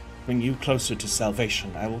bring you closer to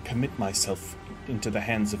salvation, I will commit myself into the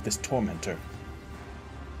hands of this tormentor.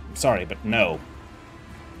 I'm sorry, but no.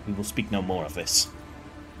 We will speak no more of this.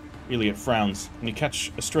 Iliad frowns, and you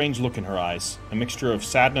catch a strange look in her eyes, a mixture of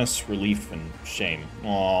sadness, relief, and shame.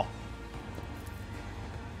 Aww.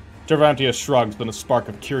 Cervantes shrugs, then a spark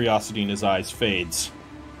of curiosity in his eyes fades.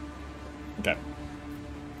 Okay.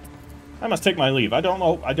 I must take my leave. I don't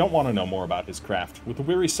want to know more about his craft. With a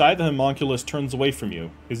weary sigh, the homunculus turns away from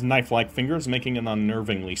you, his knife-like fingers making an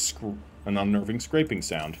unnerving scraping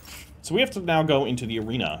sound. So we have to now go into the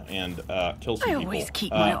arena and kill some people. I always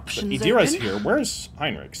keep my options Idira's open. here. Where's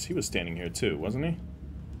Heinrichs? He was standing here too, wasn't he?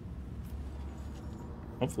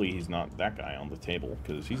 Hopefully he's not that guy on the table,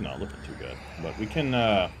 because he's not looking too good. But we can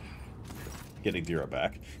get Idira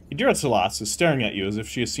back. Idira Salas is staring at you as if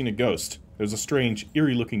she has seen a ghost. There's a strange,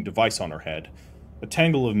 eerie-looking device on her head. A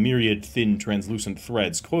tangle of myriad thin, translucent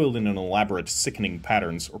threads coiled in elaborate, sickening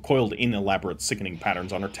patterns on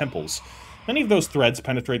her temples. Many of those threads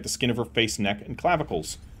penetrate the skin of her face, neck, and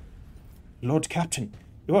clavicles. Lord Captain,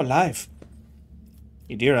 you're alive.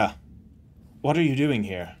 Idira, what are you doing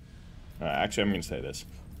here? Actually, I'm going to say this.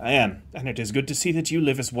 I am, and it is good to see that you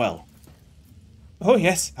live as well. Oh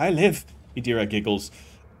yes, I live, Idira giggles.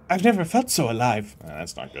 I've never felt so alive.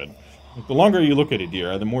 That's not good. The longer you look at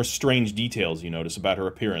Idira, the more strange details you notice about her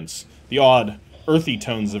appearance. The odd, earthy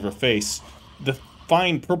tones of her face, the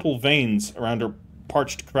fine purple veins around her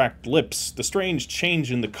parched, cracked lips, the strange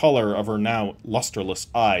change in the color of her now lusterless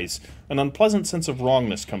eyes. An unpleasant sense of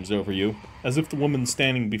wrongness comes over you, as if the woman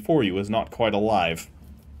standing before you is not quite alive.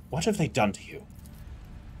 What have they done to you?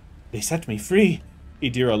 They set me free.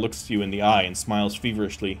 Idira looks you in the eye and smiles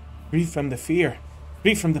feverishly. Free from the fear.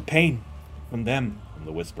 Free from the pain. From them, from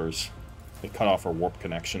the whispers. They cut off her warp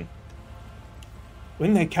connection.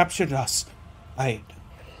 When they captured us, I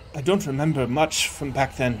don't remember much from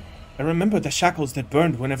back then. I remember the shackles that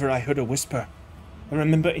burned whenever I heard a whisper. I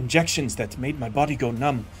remember injections that made my body go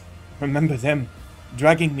numb. I remember them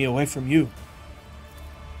dragging me away from you.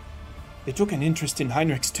 They took an interest in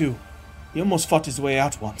Heinrichs too. He almost fought his way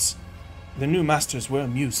out once. The new masters were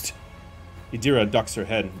amused. Idira ducks her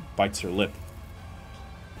head and bites her lip.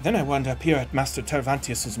 Then I wound up here at Master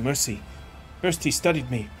Tarvantius's mercy. First he studied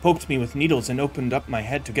me, poked me with needles, and opened up my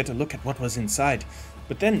head to get a look at what was inside.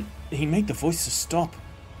 But then he made the voices stop.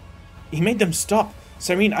 He made them stop.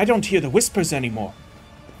 Cyrene, I don't hear the whispers anymore.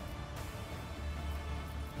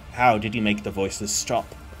 How did he make the voices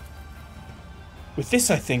stop? With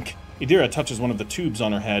this, I think. Idira touches one of the tubes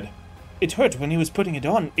on her head. It hurt when he was putting it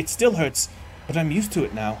on. It still hurts, but I'm used to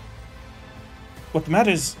it now. What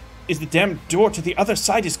matters is the damn door to the other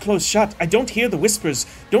side is closed shut. I don't hear the whispers,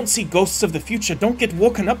 don't see ghosts of the future, don't get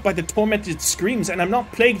woken up by the tormented screams, and I'm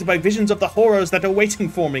not plagued by visions of the horrors that are waiting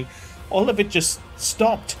for me. All of it just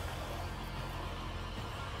stopped.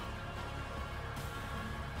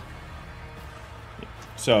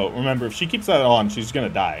 So, remember, if she keeps that on, she's gonna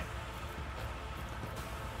die.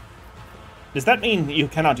 Does that mean you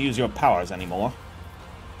cannot use your powers anymore?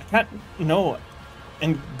 I can't,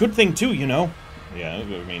 and good thing too, Yeah, I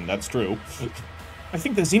mean, that's true. I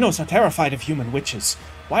think the Xenos are terrified of human witches.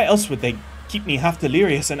 Why else would they keep me half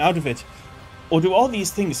delirious and out of it? Or do all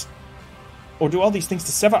these things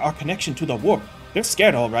to sever our connection to the warp? They're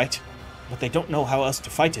scared, all right, but they don't know how else to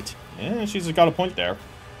fight it. Yeah, she's got a point there.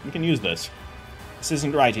 We can use this. This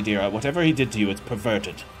isn't right, Idira. Whatever he did to you, it's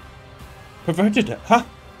perverted. Perverted? Huh?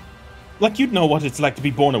 Like you'd know what it's like to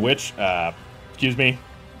be born a witch. Excuse me?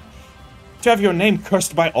 To have your name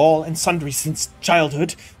cursed by all and sundry since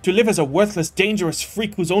childhood, to live as a worthless, dangerous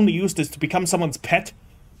freak whose only use is to become someone's pet?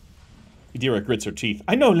 Idira grits her teeth.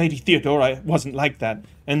 I know, Lady Theodora wasn't like that,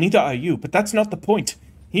 and neither are you, but that's not the point.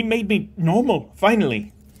 He made me normal,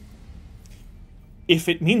 finally. If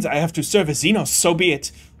it means I have to serve a Xenos, so be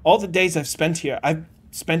it. All the days I've spent here, I've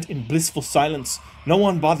spent in blissful silence. No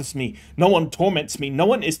one bothers me, no one torments me, no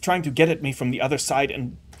one is trying to get at me from the other side,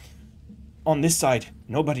 and on this side,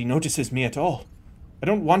 nobody notices me at all. I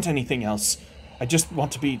don't want anything else. I just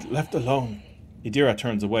want to be left alone. Idira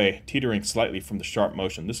turns away, teetering slightly from the sharp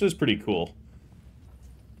motion. This is pretty cool.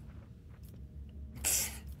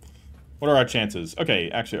 What are our chances? Okay,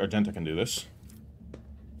 actually, Argenta can do this.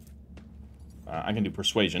 I can do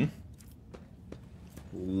persuasion.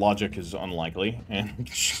 Logic is unlikely, and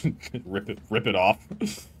rip it off.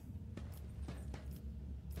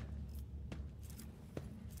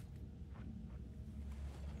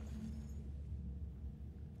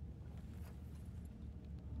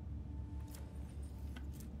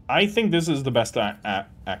 I think this is the best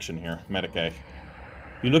action here, Medicae.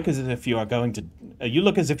 You look as if you are going to. You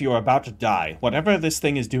look as if you are about to die. Whatever this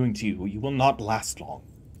thing is doing to you, you will not last long.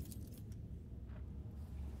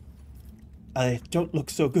 I don't look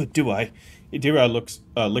so good, do I? Idira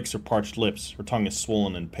licks her parched lips. Her tongue is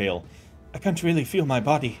swollen and pale. I can't really feel my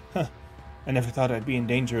body. Huh. I never thought I'd be in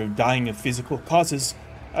danger of dying of physical causes.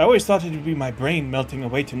 I always thought it would be my brain melting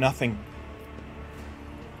away to nothing.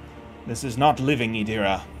 This is not living,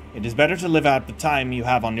 Idira. It is better to live out the time you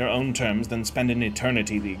have on your own terms than spend an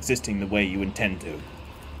eternity existing the way you intend to.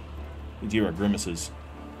 Idira grimaces.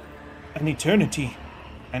 An eternity?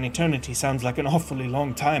 An eternity sounds like an awfully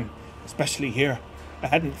long time. Especially here. I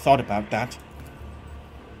hadn't thought about that.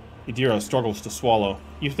 Idira struggles to swallow.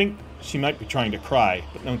 You think she might be trying to cry,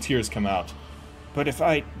 but no tears come out. But if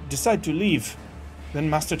I decide to leave, then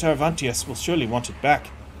Master Tarvantius will surely want it back.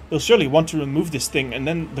 He'll surely want to remove this thing, and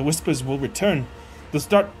then the whispers will return. They'll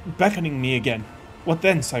start beckoning me again. What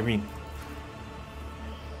then, Cyrene?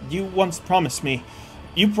 You once promised me.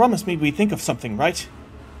 You promised me we'd think of something, right?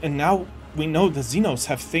 And now we know the Xenos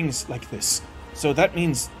have things like this. So that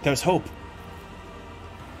means there's hope.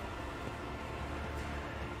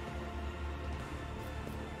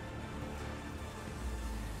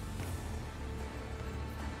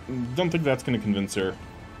 Don't think that's going to convince her.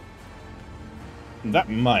 That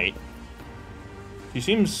might. She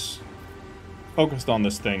seems focused on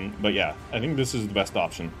this thing, but yeah, I think this is the best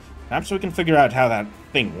option. Perhaps we can figure out how that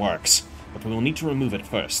thing works, but we will need to remove it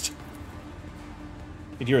first.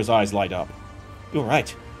 Idira's eyes light up. You're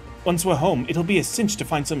right. Once we're home, it'll be a cinch to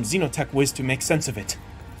find some Xenotech whiz to make sense of it.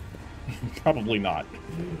 Probably not.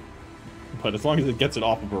 But as long as it gets it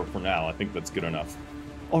off of her for now, I think that's good enough.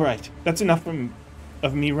 Alright, that's enough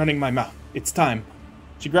of me running my mouth. It's time.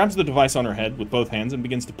 She grabs the device on her head with both hands and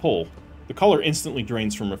begins to pull. The color instantly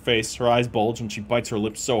drains from her face, her eyes bulge, and she bites her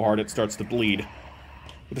lips so hard it starts to bleed.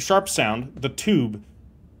 With a sharp sound, the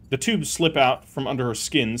tubes slip out from under her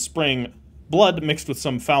skin, spraying blood mixed with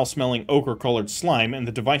some foul-smelling ochre-colored slime, and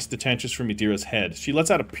the device detaches from Idira's head. She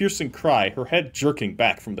lets out a piercing cry, her head jerking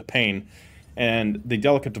back from the pain, and the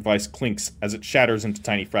delicate device clinks as it shatters into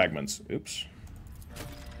tiny fragments. Oops.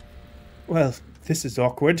 Well, this is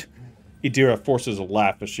awkward. Idira forces a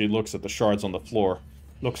laugh as she looks at the shards on the floor.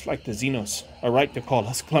 Looks like the Xenos are right to call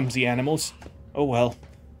us clumsy animals. Oh well,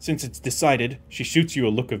 since it's decided. She shoots you a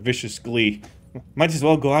look of vicious glee. Might as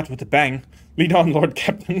well go out with a bang. Lead on, Lord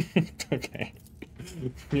Captain. Okay.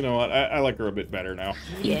 You know what? I like her a bit better now.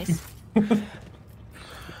 Yes.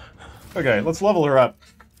 Okay, let's level her up.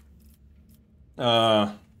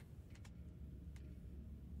 Yeah,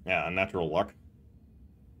 unnatural luck.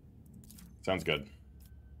 Sounds good.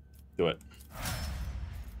 Do it.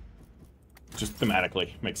 Just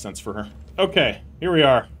thematically makes sense for her. Okay, here we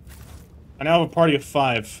are. I now have a party of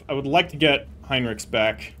 5. I would like to get Heinrichs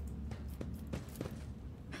back.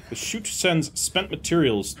 The chute sends spent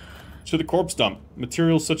materials to the corpse dump.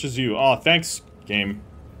 Materials such as you. Aw, thanks, game.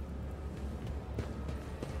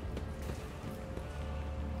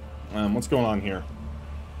 What's going on here?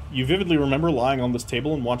 You vividly remember lying on this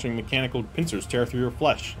table and watching mechanical pincers tear through your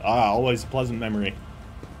flesh. Ah, always a pleasant memory.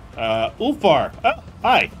 Ulfar! Oh,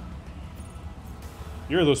 hi!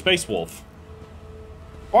 You're the Space Wolf.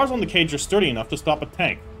 Bars on the cage are sturdy enough to stop a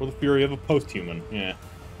tank, or the fury of a post-human. Yeah.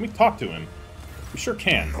 Let me talk to him. We sure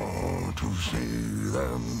can. Oh, to see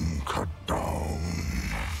them cut down.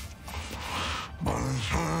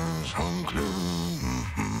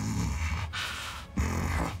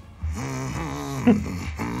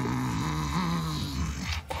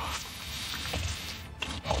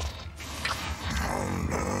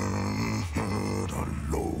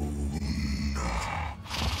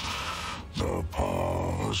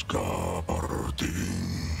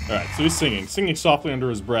 Alright, so he's singing softly under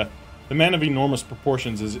his breath. The man of enormous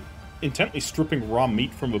proportions is intently stripping raw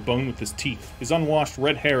meat from a bone with his teeth. His unwashed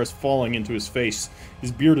red hair is falling into his face.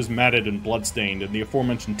 His beard is matted and bloodstained, and the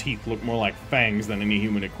aforementioned teeth look more like fangs than any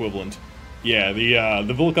human equivalent. Yeah,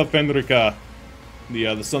 the Vulca Fenrica,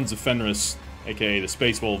 the Sons of Fenris, aka the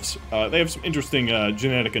Space Wolves, they have some interesting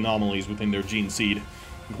genetic anomalies within their gene seed,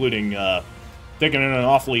 including taking in an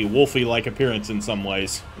awfully wolfy-like appearance in some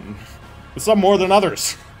ways, but some more than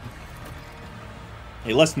others.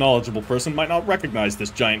 A less knowledgeable person might not recognize this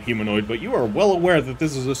giant humanoid, but you are well aware that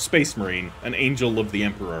this is a space marine, an angel of the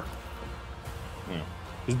Emperor. Yeah.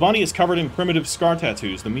 His body is covered in primitive scar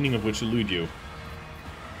tattoos, the meaning of which elude you.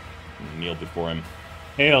 Kneel before him.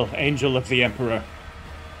 Hail, angel of the Emperor.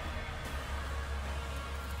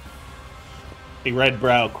 A red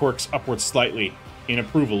brow quirks upwards slightly, in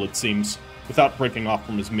approval it seems, without breaking off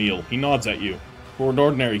from his meal. He nods at you. For an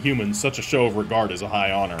ordinary human, such a show of regard is a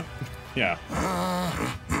high honor. Yeah.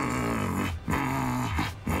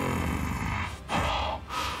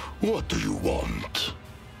 What do you want?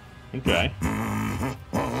 Okay.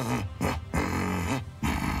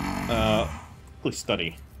 Quickly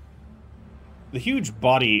study. The huge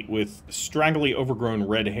body with straggly overgrown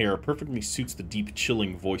red hair perfectly suits the deep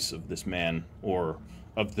chilling voice of this man, or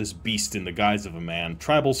of this beast in the guise of a man.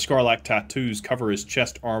 Tribal scarlet tattoos cover his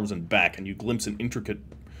chest, arms, and back, and you glimpse intricate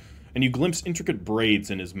braids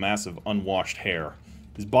in his massive, unwashed hair.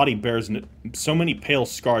 His body bears so many pale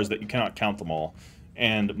scars that you cannot count them all,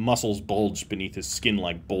 and muscles bulge beneath his skin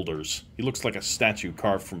like boulders. He looks like a statue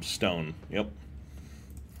carved from stone. Yep.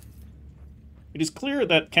 It is clear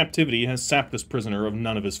that captivity has sapped this prisoner of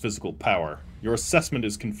none of his physical power. Your assessment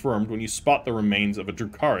is confirmed when you spot the remains of a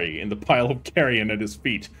Drukhari in the pile of carrion at his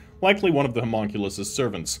feet, likely one of the homunculus'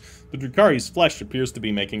 servants. The Drukhari's flesh appears to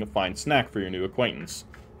be making a fine snack for your new acquaintance.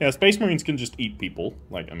 Yeah, Space Marines can just eat people.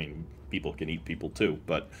 Like, I mean, people can eat people too,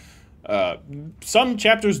 but some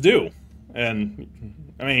chapters do. And,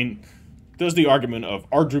 I mean, there's the argument of,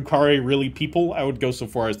 are Drukhari really people? I would go so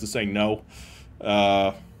far as to say no.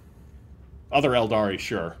 Other Eldari,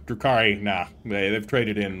 sure. Drukhari, nah. They've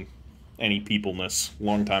traded in any peopleness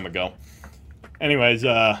long time ago. Anyways,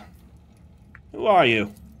 who are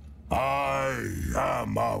you? I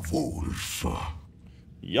am a wolf.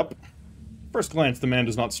 Yup. First glance, the man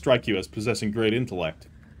does not strike you as possessing great intellect.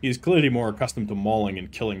 He is clearly more accustomed to mauling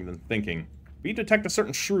and killing than thinking. But you detect a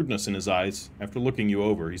certain shrewdness in his eyes. After looking you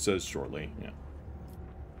over, he says shortly, yeah.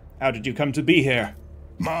 How did you come to be here?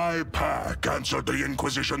 My pack answered the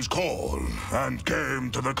Inquisition's call and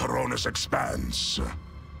came to the Coronis Expanse.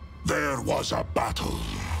 There was a battle,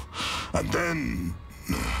 and then...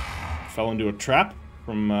 Fell into a trap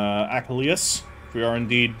from Achilles. If we are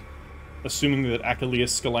indeed assuming that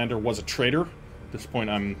Achilles Scalander was a traitor. At this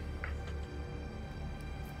point, I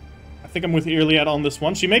think I'm with Iliad on this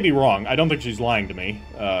one. She may be wrong. I don't think she's lying to me,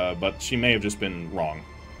 but she may have just been wrong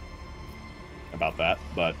about that.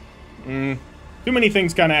 But too many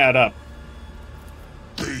things kind of add up.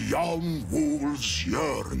 The young wolves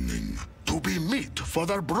yearning to be meat for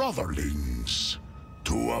their brotherlings.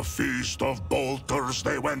 To a feast of bolters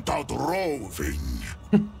they went out roving.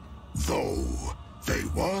 Though they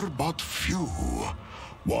were but few,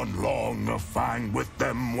 one long fang with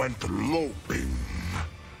them went loping.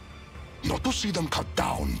 Not to see them cut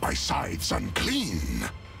down by sides unclean.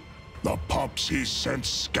 The pups he sent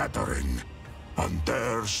scattering, and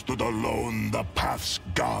there stood alone the paths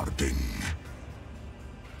guarding.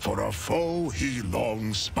 For a foe he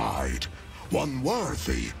long spied, one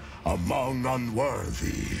worthy among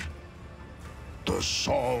unworthy. The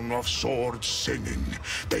song of swords singing,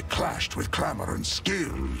 they clashed with clamor and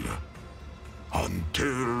skill,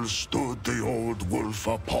 until stood the old wolf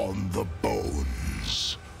upon the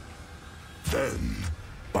bones. Then,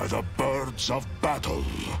 by the birds of battle,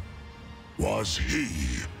 was he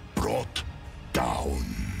brought down.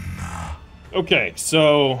 Okay,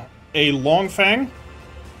 so a Longfang,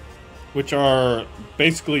 which are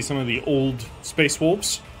basically some of the old Space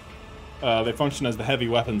Wolves. They function as the heavy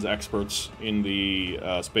weapons experts in the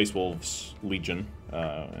Space Wolves Legion,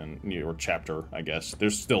 or chapter, I guess.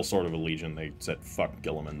 There's still sort of a Legion. They said fuck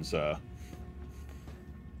Gilliman's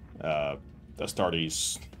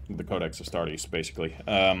Astartes, the Codex Astartes, basically.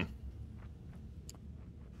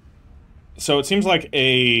 So it seems like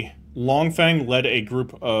a Longfang led a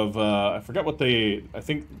group of, I forget what I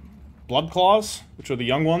think Bloodclaws, which are the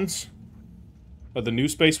young ones of the new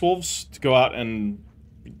Space Wolves, to go out and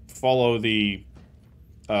follow the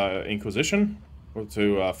Inquisition, or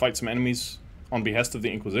to fight some enemies on behest of the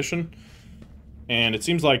Inquisition. And it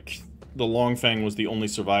seems like the Longfang was the only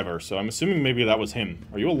survivor, so I'm assuming maybe that was him.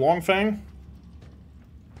 Are you a Longfang?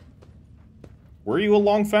 Were you a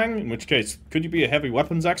Longfang? In which case, could you be a heavy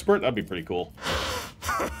weapons expert? That'd be pretty cool.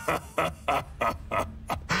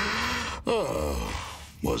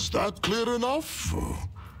 Was that clear enough?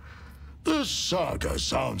 This saga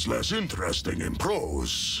sounds less interesting in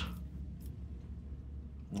prose.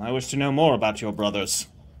 I wish to know more about your brothers.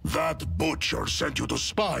 That butcher sent you to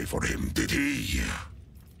spy for him, did he?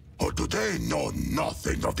 Or do they know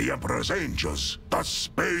nothing of the Emperor's angels, the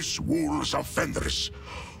Space Wolves of Fenris,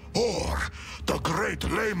 or the great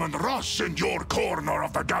Layman Russ in your corner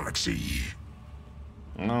of the galaxy?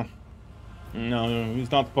 No. No,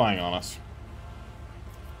 he's not spying on us.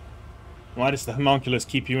 Why does the homunculus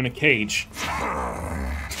keep you in a cage?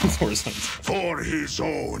 For his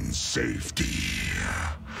own safety.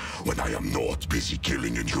 When I am not busy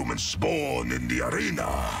killing inhuman spawn in the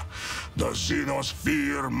arena, the Xenos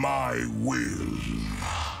fear my will.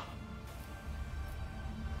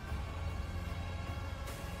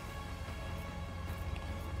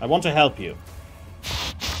 I want to help you.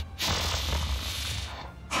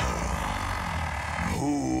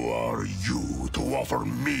 Who are you to offer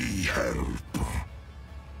me help?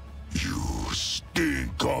 You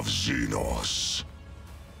stink of Xenos.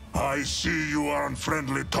 I see you are on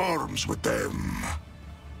friendly terms with them.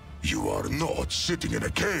 You are not sitting in a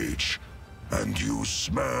cage, and you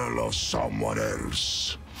smell of someone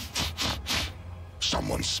else.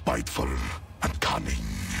 Someone spiteful and cunning.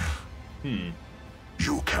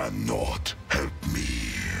 You cannot help me.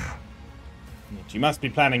 You must be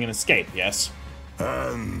planning an escape, yes?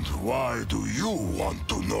 And why do you want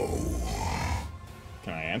to know?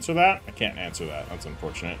 Can I answer that? I can't answer that. That's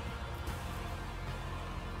unfortunate.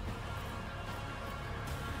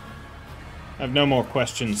 I have no more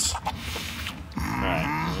questions.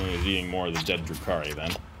 Alright, he's eating more of the dead Drukhari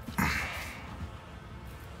then.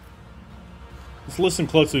 Let's listen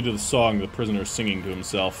closely to the song the prisoner is singing to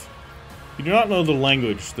himself. You do not know the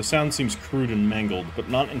language. The sound seems crude and mangled, but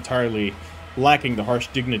not entirely lacking the harsh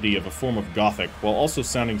dignity of a form of Gothic, while also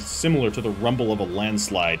sounding similar to the rumble of a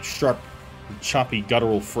landslide, sharp, choppy,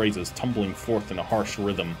 guttural phrases tumbling forth in a harsh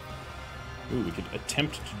rhythm. Ooh, we could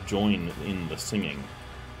attempt to join in the singing.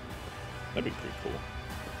 That'd be pretty cool.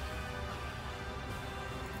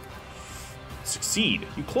 Succeed.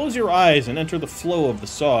 You close your eyes and enter the flow of the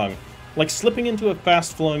song. Like slipping into a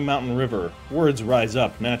fast-flowing mountain river, words rise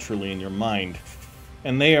up naturally in your mind.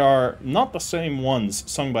 And they are not the same ones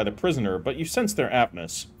sung by the prisoner, but you sense their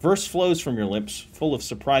aptness. Verse flows from your lips, full of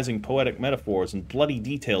surprising poetic metaphors and bloody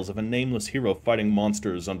details of a nameless hero fighting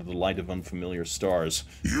monsters under the light of unfamiliar stars.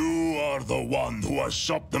 You are the one who has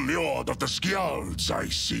supped the mead of the Skjalds, I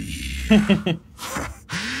see.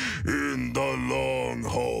 In the long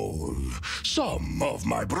haul, some of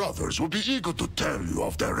my brothers will be eager to tell you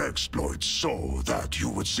of their exploits so that you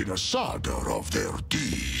would sing a saga of their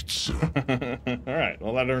deeds. Alright,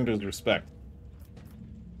 well that earned his respect.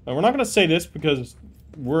 We're not going to say this because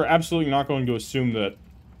we're absolutely not going to assume that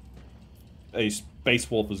a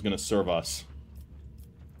space wolf is going to serve us.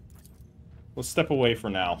 Let's step away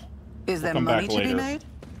for now. Is there come money back to be later. made?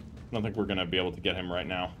 I don't think we're going to be able to get him right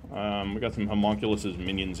now. We got some homunculus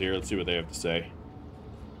minions here. Let's see what they have to say.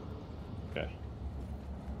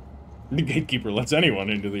 The gatekeeper lets anyone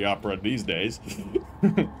into the opera these days.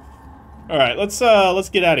 Alright, let's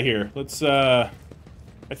get out of here.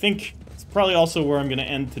 I think it's probably also where I'm gonna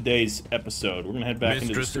end today's episode. We're gonna head back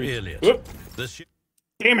into the streets. Whoop.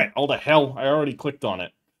 Damn it! All the hell, I already clicked on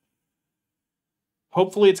it.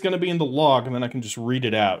 Hopefully it's gonna be in the log, and then I can just read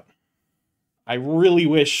it out. I really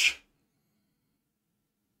wish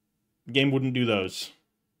the game wouldn't do those.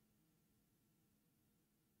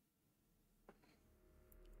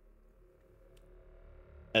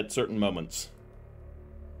 At certain moments.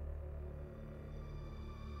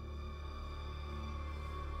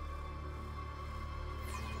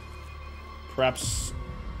 Perhaps...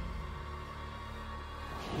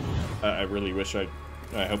 I really wish I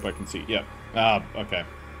hope I can see. Yep. Okay.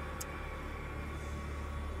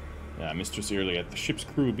 Yeah, Mistress Earlier, the ship's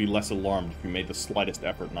crew would be less alarmed if you made the slightest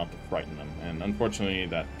effort not to frighten them, and unfortunately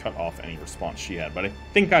that cut off any response she had, but I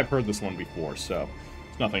think I've heard this one before, so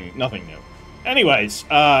it's nothing new. Anyways,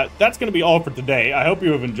 that's gonna be all for today. I hope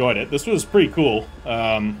you have enjoyed it. This was pretty cool.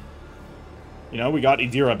 You know, we got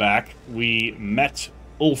Idira back. We met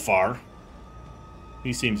Ulfar.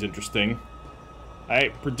 He seems interesting. I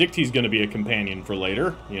predict he's going to be a companion for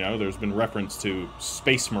later. You know, there's been reference to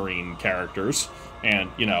Space Marine characters, and,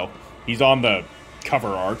 you know, he's on the cover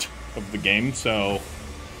art of the game, so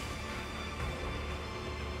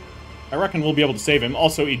I reckon we'll be able to save him.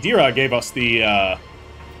 Also, Idira gave us the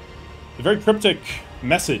very cryptic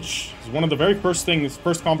message. It was one of the very first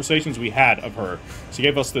conversations we had of her. She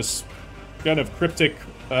gave us this kind of cryptic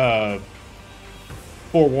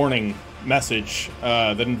forewarning message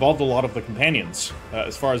that involved a lot of the companions,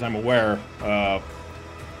 as far as I'm aware. Not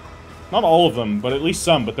all of them, but at least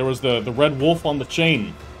some. But there was the red wolf on the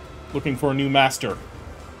chain, looking for a new master,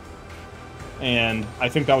 and I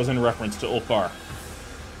think that was in reference to Ulfar.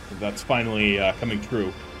 That's finally coming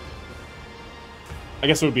true. I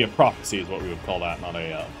guess it would be a prophecy, is what we would call that, not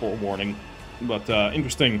a forewarning. But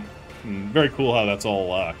interesting, and very cool how that's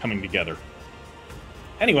all coming together.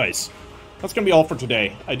 Anyways. That's going to be all for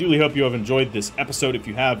today. I do hope you have enjoyed this episode. If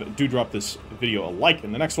you have, do drop this video a like,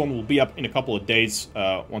 and the next one will be up in a couple of days.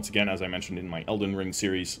 Once again, as I mentioned in my Elden Ring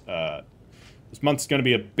series, this month's going to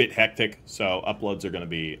be a bit hectic, so uploads are going to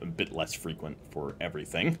be a bit less frequent for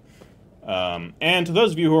everything. And to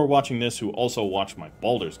those of you who are watching this who also watch my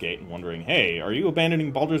Baldur's Gate and wondering, hey, are you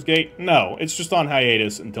abandoning Baldur's Gate? No, it's just on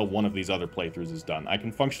hiatus until one of these other playthroughs is done. I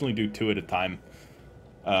can functionally do 2 at a time,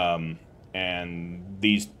 and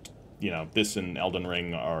these... You know, this and Elden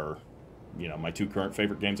Ring are, you know, my 2 current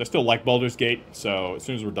favorite games. I still like Baldur's Gate, so as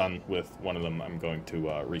soon as we're done with one of them, I'm going to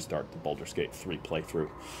restart the Baldur's Gate 3 playthrough.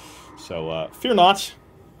 So, fear not.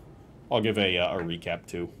 I'll give a recap,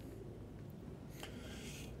 too,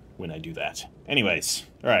 when I do that. Anyways,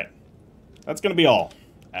 alright. That's gonna be all.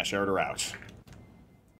 Heritor out.